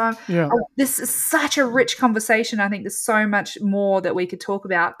time. So this is such a rich conversation. I think there's so much more that we could talk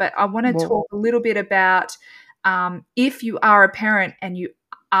about, but I want to talk a little bit about if you are a parent and you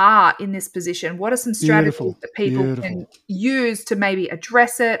are in this position, what are some strategies that people can use to maybe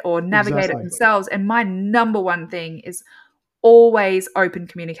address it or navigate it themselves? And my number one thing is always open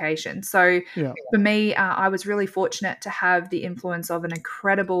communication. So for me, I was really fortunate to have the influence of an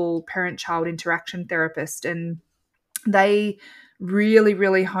incredible parent-child interaction therapist, and they really,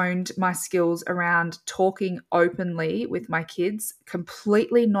 really honed my skills around talking openly with my kids,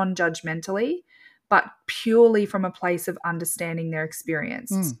 completely non-judgmentally, but purely from a place of understanding their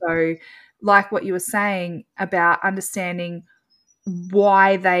experience. So like what you were saying about understanding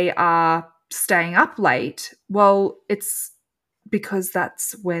why they are staying up late, well, it's because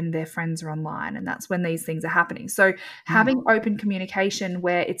that's when their friends are online and that's when these things are happening. So having open communication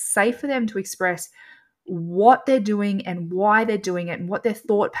where it's safe for them to express what they're doing and why they're doing it and what their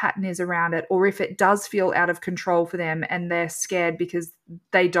thought pattern is around it, or if it does feel out of control for them and they're scared because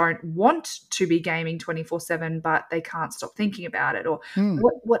they don't want to be gaming 24/7 but they can't stop thinking about it, or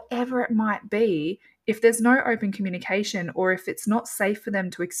whatever it might be. If there's no open communication, or if it's not safe for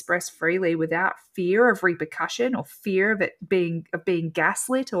them to express freely without fear of repercussion or fear of it being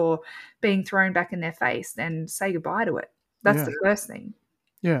gaslit or being thrown back in their face, then say goodbye to it. That's the first thing.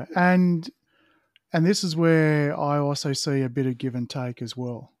 Yeah. And this is where I also see a bit of give and take as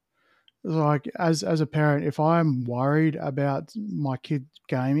well. Like as a parent, if I'm worried about my kid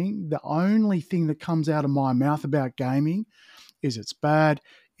gaming, the only thing that comes out of my mouth about gaming is it's bad,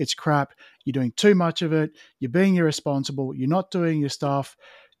 it's crap, you're doing too much of it, you're being irresponsible, you're not doing your stuff,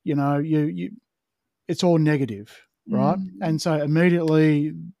 it's all negative, right? And so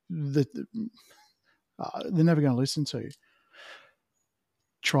immediately they're never going to listen to you.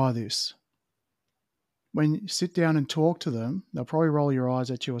 Try this. When you sit down and talk to them, they'll probably roll your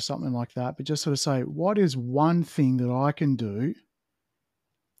eyes at you or something like that, but just sort of say, what is one thing that I can do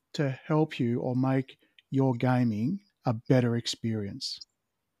to help you or make your gaming a better experience?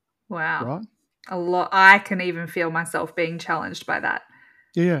 Wow. Right? A lot. I can even feel myself being challenged by that.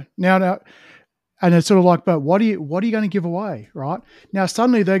 Yeah. Now, and it's sort of like, but what are you going to give away? Right? Now,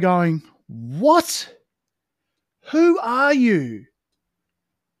 suddenly they're going, what? Who are you?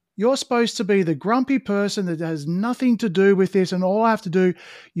 You're supposed to be the grumpy person that has nothing to do with this, and all I have to do,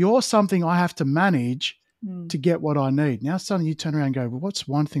 you're something I have to manage to get what I need. Now suddenly you turn around and go, well, what's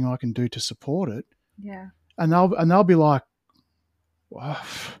one thing I can do to support it? Yeah. And they'll be like, well,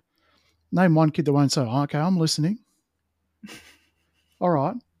 name one kid that won't say, oh, okay, I'm listening. All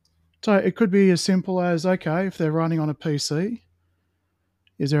right. So it could be as simple as, okay, if they're running on a PC,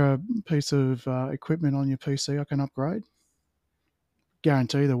 is there a piece of equipment on your PC I can upgrade?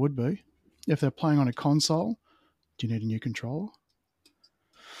 Guarantee there would be. If they're playing on a console, do you need a new controller?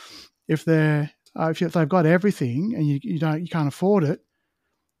 If they're if they've got everything and you can't afford it,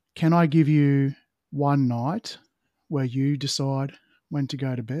 can I give you one night where you decide when to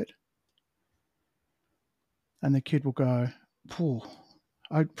go to bed? And the kid will go,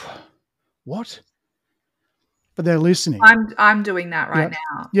 what? But they're listening. I'm doing that right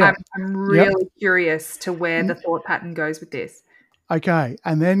now. Yeah. I'm really curious to where the thought pattern goes with this. Okay.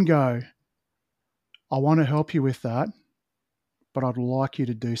 And then go, I want to help you with that, but I'd like you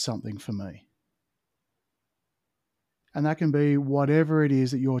to do something for me. And that can be whatever it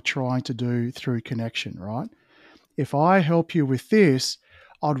is that you're trying to do through connection, right? If I help you with this,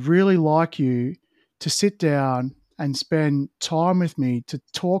 I'd really like you to sit down and spend time with me to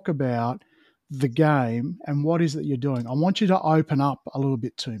talk about the game and what is it you're doing. I want you to open up a little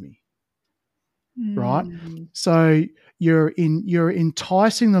bit to me, right? So you're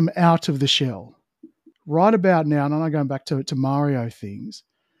enticing them out of the shell. Right about now, and I'm going back to Mario things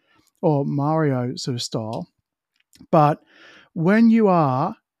or Mario sort of style, but when you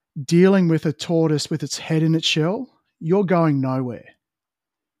are dealing with a tortoise with its head in its shell, you're going nowhere.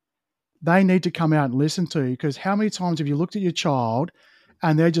 They need to come out and listen to you, because how many times have you looked at your child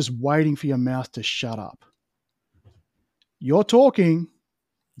and they're just waiting for your mouth to shut up? You're talking,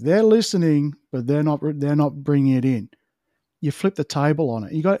 they're listening, but they're not bringing it in. You flip the table on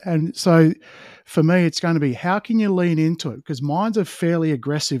it. And so for me, it's going to be, how can you lean into it? Because mine's a fairly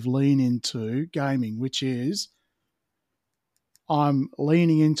aggressive lean into gaming, which is I'm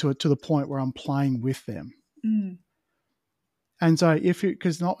leaning into it to the point where I'm playing with them. And so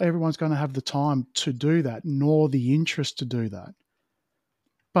because not everyone's going to have the time to do that, nor the interest to do that.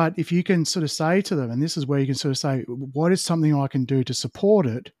 But if you can sort of say to them, and this is where you can sort of say, what is something I can do to support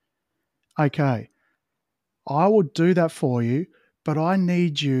it? Okay, I will do that for you, but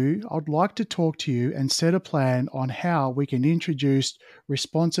I'd like to talk to you and set a plan on how we can introduce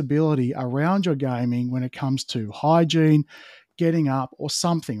responsibility around your gaming when it comes to hygiene, getting up or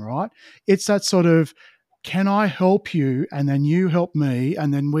something, right? It's that sort of, can I help you and then you help me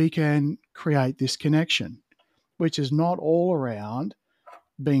and then we can create this connection, which is not all around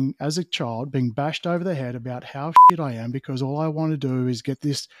being, as a child, being bashed over the head about how shit I am because all I want to do is get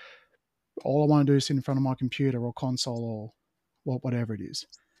this, all I want to do is sit in front of my computer or console or whatever it is.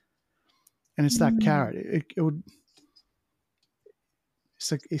 And it's that carrot.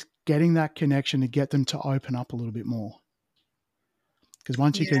 It's getting that connection to get them to open up a little bit more. Because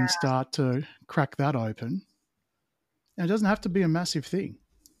once you can start to crack that open, and it doesn't have to be a massive thing.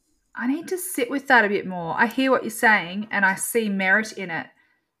 I need to sit with that a bit more. I hear what you're saying and I see merit in it.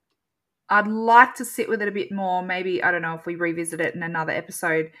 I'd like to sit with it a bit more. Maybe, I don't know if we revisit it in another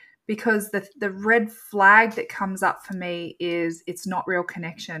episode, because the red flag that comes up for me is it's not real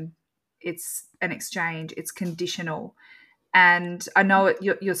connection. It's an exchange. It's conditional. And I know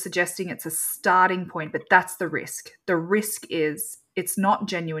you're suggesting it's a starting point, but that's the risk. The risk is it's not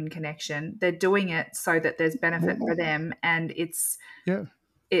genuine connection. They're doing it so that there's benefit for them, and it's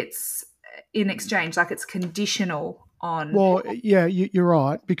in exchange, like it's conditional on. Well, yeah, you're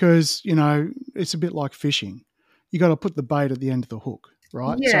right, because it's a bit like fishing. You got to put the bait at the end of the hook,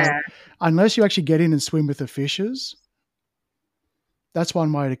 right? Yeah. So unless you actually get in and swim with the fishes, that's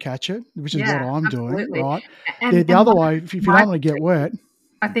one way to catch it, which is what I'm doing, right? And the other way, if you don't want to get wet,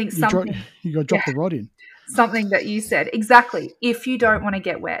 I think you got to drop the rod in. Something that you said. Exactly. If you don't want to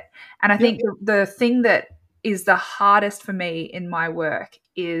get wet. And I think the thing that is the hardest for me in my work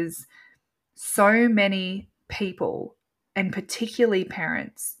is so many people, and particularly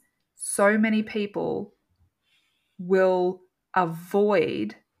parents, so many people will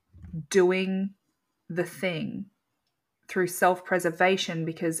avoid doing the thing through self-preservation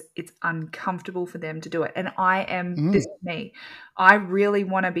because it's uncomfortable for them to do it. And I am, this is me. I really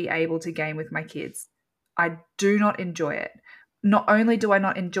want to be able to game with my kids. I do not enjoy it. Not only do I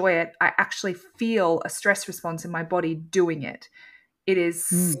not enjoy it, I actually feel a stress response in my body doing it. It is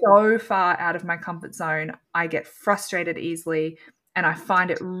so far out of my comfort zone. I get frustrated easily and I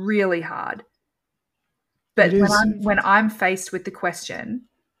find it really hard. But when I'm faced with the question,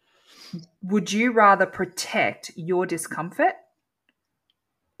 would you rather protect your discomfort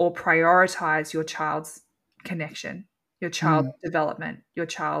or prioritize your child's connection, your child's development, your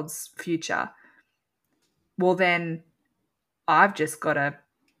child's future? Well, then I've just got to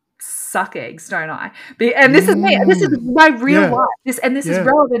suck eggs, don't I? And this is me. This is my real life. This is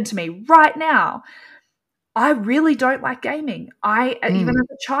relevant to me right now. I really don't like gaming. Even as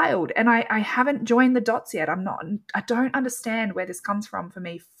a child, and I haven't joined the dots yet. I don't understand where this comes from for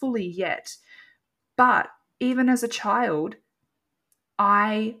me fully yet. But even as a child,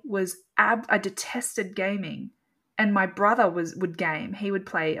 I detested gaming. and my brother would game. He would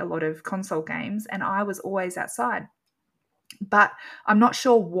play a lot of console games, and I was always outside. But I'm not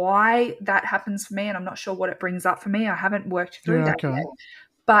sure why that happens for me, and I'm not sure what it brings up for me. I haven't worked through that yet.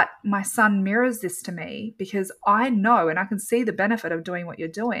 But my son mirrors this to me because I know and I can see the benefit of doing what you're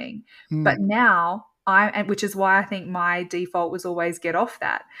doing. But now which is why I think my default was always get off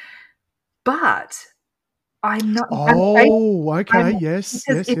that. But I'm not. Okay. Yes.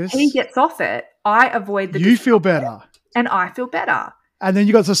 If he gets off it, I avoid the. You feel better, and I feel better. And then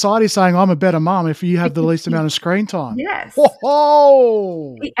you got society saying, "I'm a better mom if you have the least amount of screen time." Yes.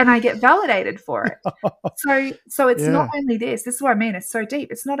 Oh. And I get validated for it. So it's not only this. This is what I mean. It's so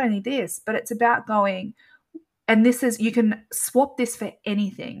deep. It's not only this, but it's about going. And this is, you can swap this for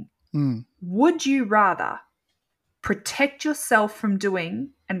anything. Would you rather protect yourself from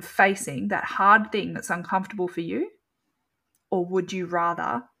doing and facing that hard thing that's uncomfortable for you? Or would you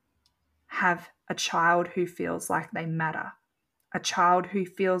rather have a child who feels like they matter? A child who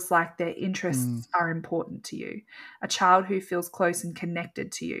feels like their interests are important to you? A child who feels close and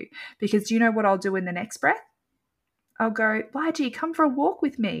connected to you? Because do you know what I'll do in the next breath? I'll go, YG, come for a walk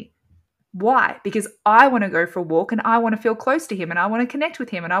with me. Why? Because I want to go for a walk and I want to feel close to him and I want to connect with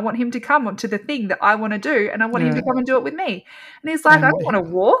him and I want him to come to the thing that I want to do and I want him to come and do it with me. And he's like, I don't want to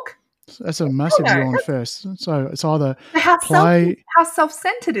walk. That's a massive yawn first. So it's either how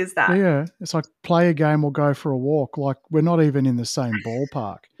self-centered is that? Yeah. It's like play a game or go for a walk. Like we're not even in the same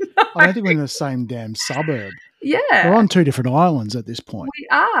ballpark. No. I don't think we're in the same damn suburb. Yeah. We're on two different islands at this point. We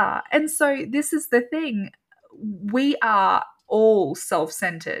are. And so this is the thing. We are all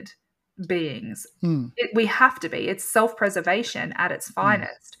self-centered beings. We have to be. It's self-preservation at its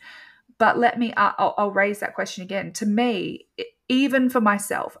finest. But I'll raise that question again. To me, even for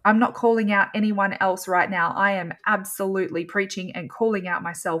myself, I'm not calling out anyone else right now. I am absolutely preaching and calling out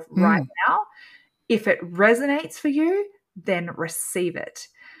myself right now. If it resonates for you, then receive it.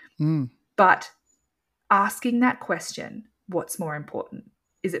 But asking that question, what's more important?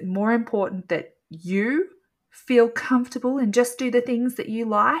 Is it more important that you feel comfortable and just do the things that you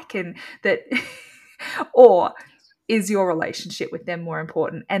like and that, or is your relationship with them more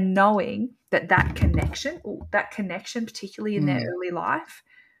important? And knowing that connection, particularly in their early life,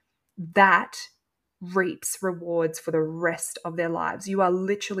 that reaps rewards for the rest of their lives. You are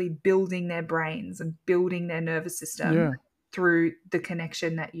literally building their brains and building their nervous system through the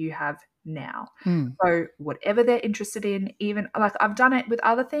connection that you have now. So whatever they're interested in, even like I've done it with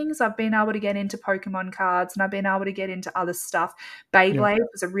other things. I've been able to get into Pokemon cards and I've been able to get into other stuff. Beyblade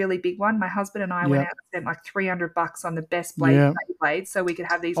was a really big one. My husband and I went out and spent like $300 on the best Beyblade so we could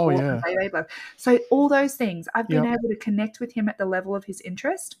have these awesome Beyblade. So all those things, I've been able to connect with him at the level of his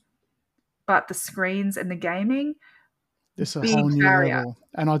interest. But the screens and the gaming, this is a whole new level.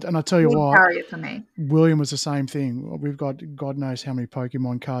 And I tell you what, barrier for me. William was the same thing. We've got God knows how many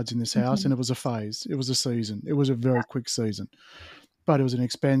Pokemon cards in this house, and it was a phase. It was a season. It was a very quick season, but it was an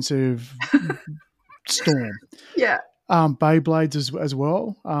expensive storm. Yeah. Beyblades as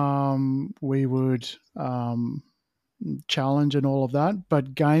well. We would challenge and all of that,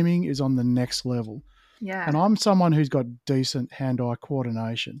 but gaming is on the next level. Yeah. And I'm someone who's got decent hand-eye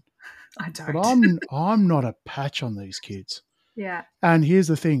coordination. I don't. But I'm not a patch on these kids. Yeah. And here's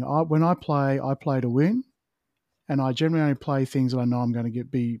the thing: when I play to win, and I generally only play things that I know I'm going to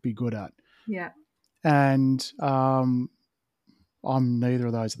be good at. Yeah. And I'm neither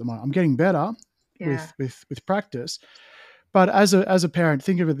of those at the moment. I'm getting better with practice. But as a parent,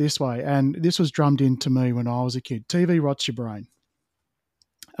 think of it this way, and this was drummed into me when I was a kid: TV rots your brain.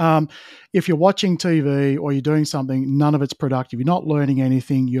 If you're watching TV or you're doing something, none of it's productive. You're not learning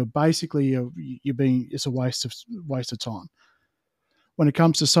anything. You're basically it's a waste of time. When it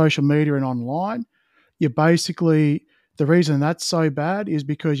comes to social media and online, you're basically, the reason that's so bad is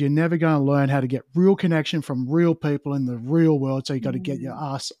because you're never going to learn how to get real connection from real people in the real world. So you got to get your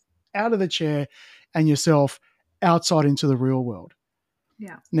ass out of the chair and yourself outside into the real world.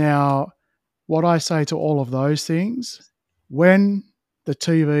 Yeah. Now, what I say to all of those things, when the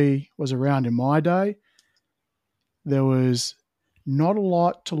TV was around in my day, there was not a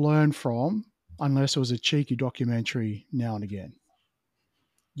lot to learn from unless it was a cheeky documentary now and again.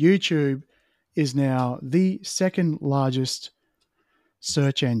 YouTube is now the second largest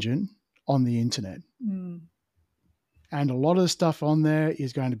search engine on the internet. And a lot of the stuff on there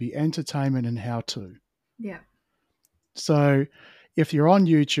is going to be entertainment and how-to. Yeah. So if you're on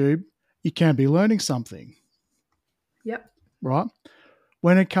YouTube, you can be learning something. Yep. Right?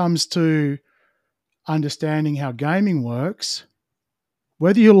 When it comes to understanding how gaming works,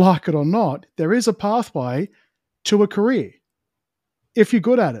 whether you like it or not, there is a pathway to a career if you're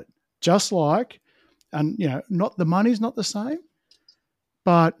good at it. Just like And, not the money's not the same,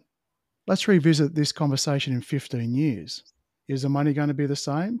 but let's revisit this conversation in 15 years. Is the money going to be the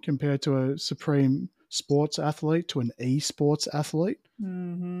same compared to a supreme sports athlete to an esports athlete?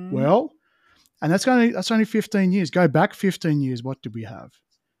 Mm-hmm. Well, and that's only 15 years. Go back 15 years, what did we have?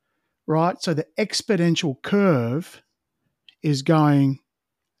 Right? So the exponential curve is going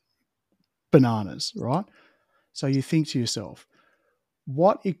bananas, right? So you think to yourself,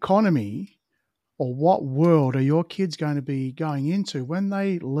 what economy or what world are your kids going to be going into when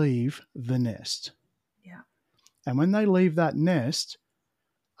they leave the nest? Yeah. And when they leave that nest,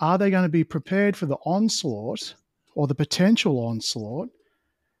 are they going to be prepared for the onslaught or the potential onslaught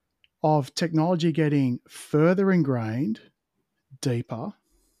of technology getting further ingrained, deeper?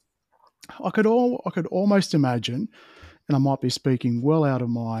 I could almost imagine, and I might be speaking well out of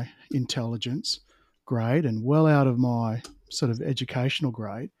my intelligence grade and well out of my sort of educational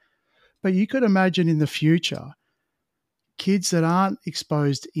grade, but you could imagine in the future, kids that aren't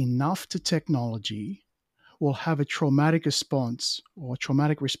exposed enough to technology will have a traumatic response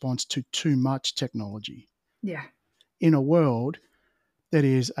to too much technology. Yeah. In a world that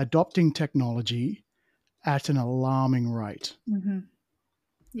is adopting technology at an alarming rate. Mm-hmm.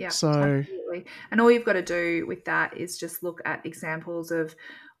 Yeah, So, absolutely. And all you've got to do with that is just look at examples of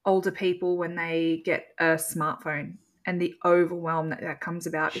older people when they get a smartphone and the overwhelm that comes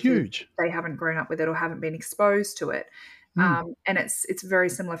about because huge. they haven't grown up with it or haven't been exposed to it. And it's very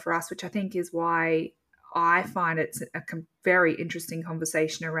similar for us, which I think is why I find it's a very interesting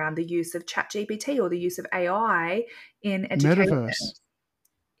conversation around the use of ChatGPT or the use of AI in education. Metaverse.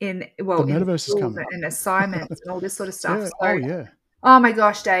 In The in metaverse is schools coming. and assignments and all this sort of stuff. Yeah. So, Oh, yeah. oh my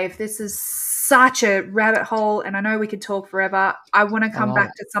gosh, Dave, this is such a rabbit hole, and I know we could talk forever. I want to I come love back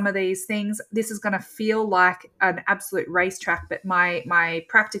it. to some of these things. This is going to feel like an absolute racetrack, but my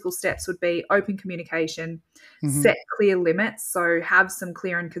practical steps would be open communication, set clear limits, so have some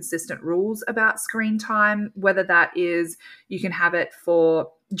clear and consistent rules about screen time, whether that is you can have it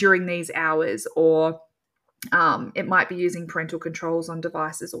for during these hours or it might be using parental controls on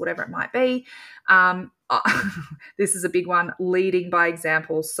devices or whatever it might be. This is a big one, leading by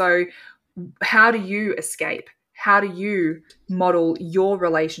example. So how do you escape? How do you model your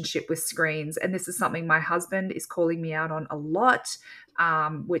relationship with screens? And this is something my husband is calling me out on a lot,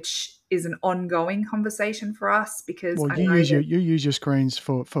 which is an ongoing conversation for us because Well, I you know that, use your screens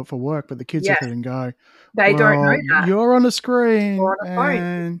for work, but the kids yes, look at it and go, they don't know well, that. you're on a Or screen. on a phone.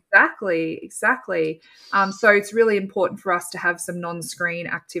 And Exactly. So it's really important for us to have some non-screen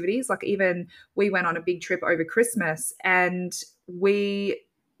activities. Like even we went on a big trip over Christmas and we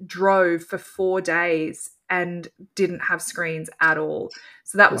drove for 4 days and didn't have screens at all.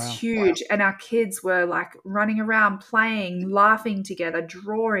 So that was wow. huge. And our kids were like running around, playing, laughing together,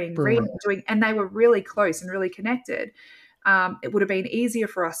 drawing, reading, Brilliant. doing, and they were really close and really connected. It would have been easier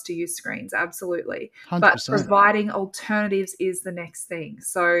for us to use screens, absolutely. But 100%. providing alternatives is the next thing.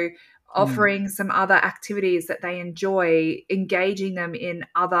 So, offering some other activities that they enjoy, engaging them in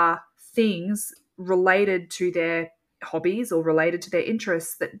other things related to their hobbies or related to their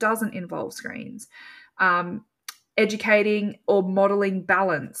interests that doesn't involve screens. Educating or modeling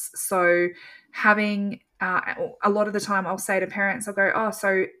balance. So, having a lot of the time, I'll say to parents, I'll go, "Oh,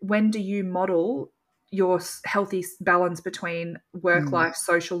 so when do you model your healthy balance between work life,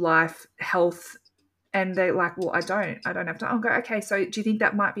 social life, health?" And they're like, well, I don't have to. I'll go, okay, so do you think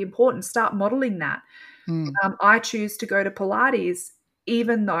that might be important? Start modeling that. I choose to go to Pilates,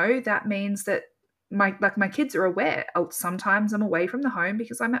 even though that means that my kids are aware. Sometimes I'm away from the home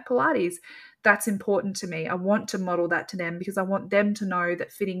because I'm at Pilates. That's important to me. I want to model that to them because I want them to know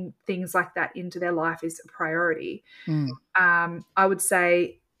that fitting things like that into their life is a priority. I would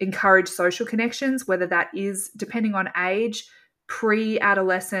say encourage social connections, whether that is depending on age.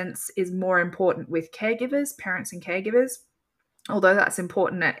 Pre-adolescence is more important with caregivers, parents and caregivers, although that's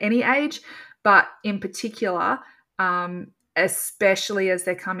important at any age, but in particular, especially as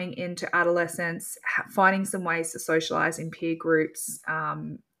they're coming into adolescence, finding some ways to socialize in peer groups,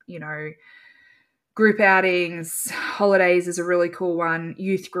 group outings, holidays is a really cool one,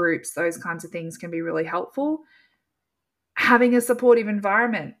 youth groups, those kinds of things can be really helpful. Having a supportive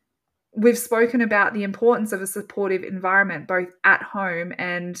environment. We've spoken about the importance of a supportive environment, both at home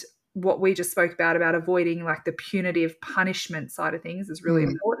and what we just spoke about avoiding like the punitive punishment side of things is really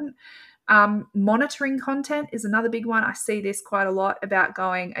important. Monitoring content is another big one. I see this quite a lot about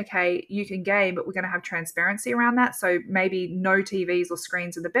going, okay, you can game, but we're going to have transparency around that. So maybe no TVs or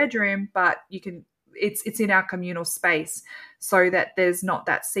screens in the bedroom, but you can, it's in our communal space so that there's not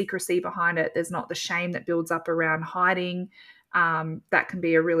that secrecy behind it. There's not the shame that builds up around hiding. That can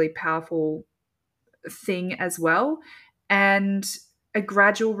be a really powerful thing as well. And a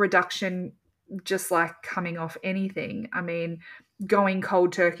gradual reduction, just like coming off anything. I mean, going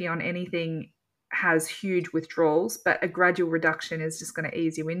cold turkey on anything has huge withdrawals, but a gradual reduction is just going to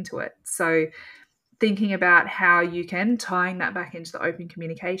ease you into it. So thinking about how you can, tying that back into the open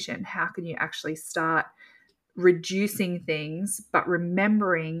communication, how can you actually start reducing things, but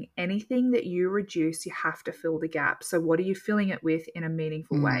remembering anything that you reduce, you have to fill the gap. So what are you filling it with in a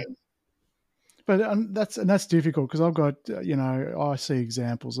meaningful way? But that's difficult because I've got, I see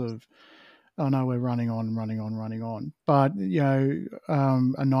examples of, I know we're running on, but, a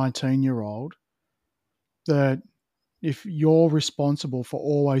 19-year-old that if you're responsible for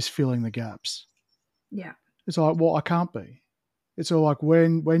always filling the gaps, yeah, it's like, well, I can't be. It's all like,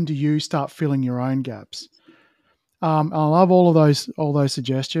 when do you start filling your own gaps? I love all those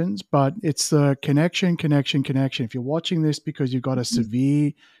suggestions, but it's the connection. If you're watching this because you've got a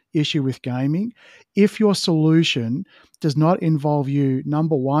severe issue with gaming, if your solution does not involve you,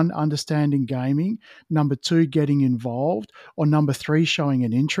 number one, understanding gaming, number two, getting involved, or number three, showing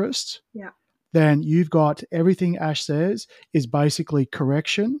an interest, then you've got everything Ash says is basically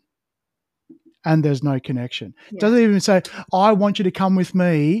correction. And there's no connection. Yeah. Doesn't even say, I want you to come with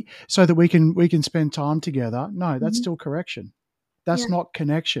me so that we can spend time together. No, that's still correction. That's not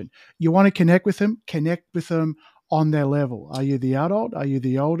connection. You want to connect with them on their level. Are you the adult? Are you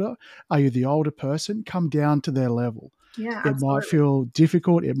the older? Are you the older person? Come down to their level. Yeah, it might feel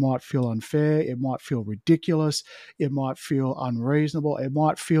difficult. It might feel unfair. It might feel ridiculous. It might feel unreasonable. It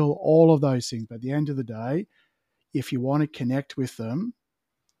might feel all of those things. But at the end of the day, if you want to connect with them,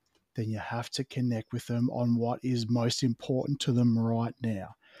 then you have to connect with them on what is most important to them right now.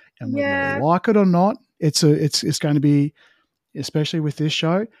 And whether you like it or not, it's going to be, especially with this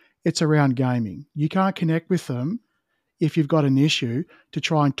show, it's around gaming. You can't connect with them if you've got an issue to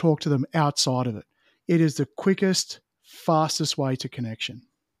try and talk to them outside of it. It is the quickest, fastest way to connection.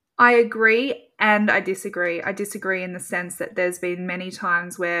 I agree and I disagree. I disagree in the sense that there's been many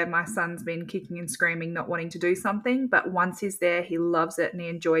times where my son's been kicking and screaming, not wanting to do something, but once he's there, he loves it and he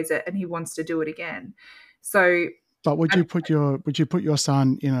enjoys it and he wants to do it again. So, but would you put your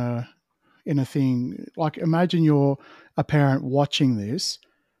son in a thing like, imagine you're a parent watching this,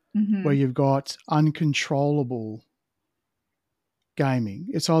 where you've got uncontrollable gaming.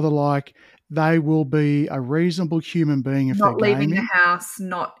 It's either like they will be a reasonable human being if not they're leaving gaming, the house,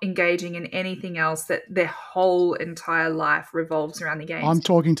 not engaging in anything else, that their whole entire life revolves around the games. I'm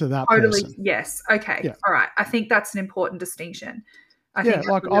talking to that person. Yes. Okay. Yeah. All right. I think that's an important distinction. I think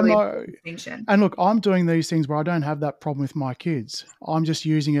like I'm not, and look, I'm doing these things where I don't have that problem with my kids. I'm just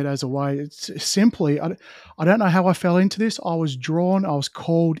using it as a way. It's simply, I don't know how I fell into this. I was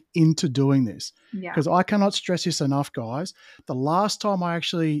called into doing this because I cannot stress this enough, guys. The last time I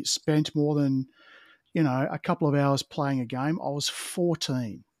actually spent more than, a couple of hours playing a game, I was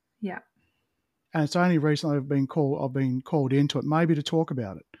 14. Yeah. And it's only recently I've been called into it, maybe to talk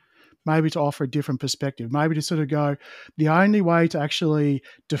about it. Maybe to offer a different perspective, maybe to sort of go, the only way to actually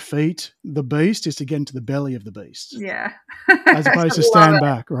defeat the beast is to get into the belly of the beast. Yeah. As opposed to stand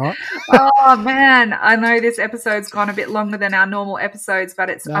back, right? Oh, man. I know this episode's gone a bit longer than our normal episodes, but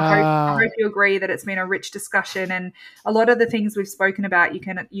I hope you agree that it's been a rich discussion. And a lot of the things we've spoken about, you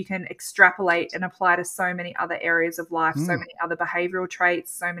can extrapolate and apply to so many other areas of life, so many other behavioral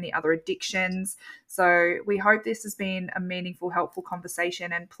traits, so many other addictions. So we hope this has been a meaningful, helpful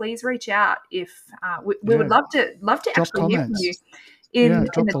conversation. And please reach out if we would love to Drop actually hear from comments. you in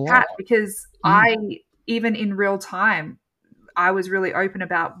the chat, because I, even in real time, I was really open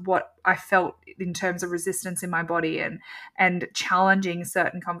about what I felt in terms of resistance in my body and challenging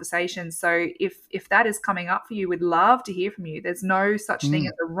certain conversations. So if that is coming up for you, we'd love to hear from you. There's no such thing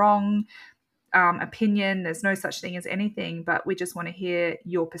as a wrong opinion. There's no such thing as anything, but we just want to hear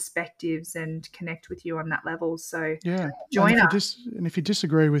your perspectives and connect with you on that level. So join us. And if you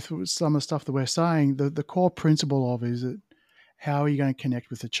disagree with some of the stuff that we're saying, the core principle of is that how are you going to connect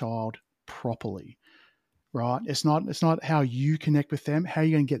with a child properly, right? It's not how you connect with them, how are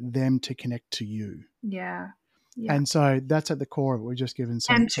you going to get them to connect to you? Yeah. And so that's at the core of it. We're just giving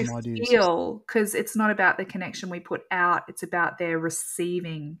some ideas. Because it's not about the connection we put out, it's about their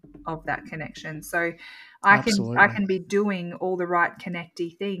receiving of that connection. So I can be doing all the right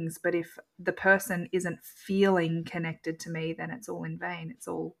connecty things, but if the person isn't feeling connected to me, then it's all in vain. It's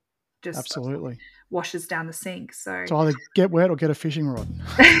all just washes down the sink. So either get wet or get a fishing rod.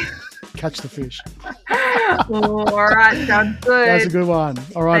 Catch the fish. All right, sounds good. That's a good one.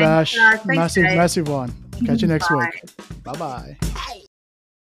 All right, Thanks, Ash. Thanks, massive one. Catch you next Bye. week. Bye-bye.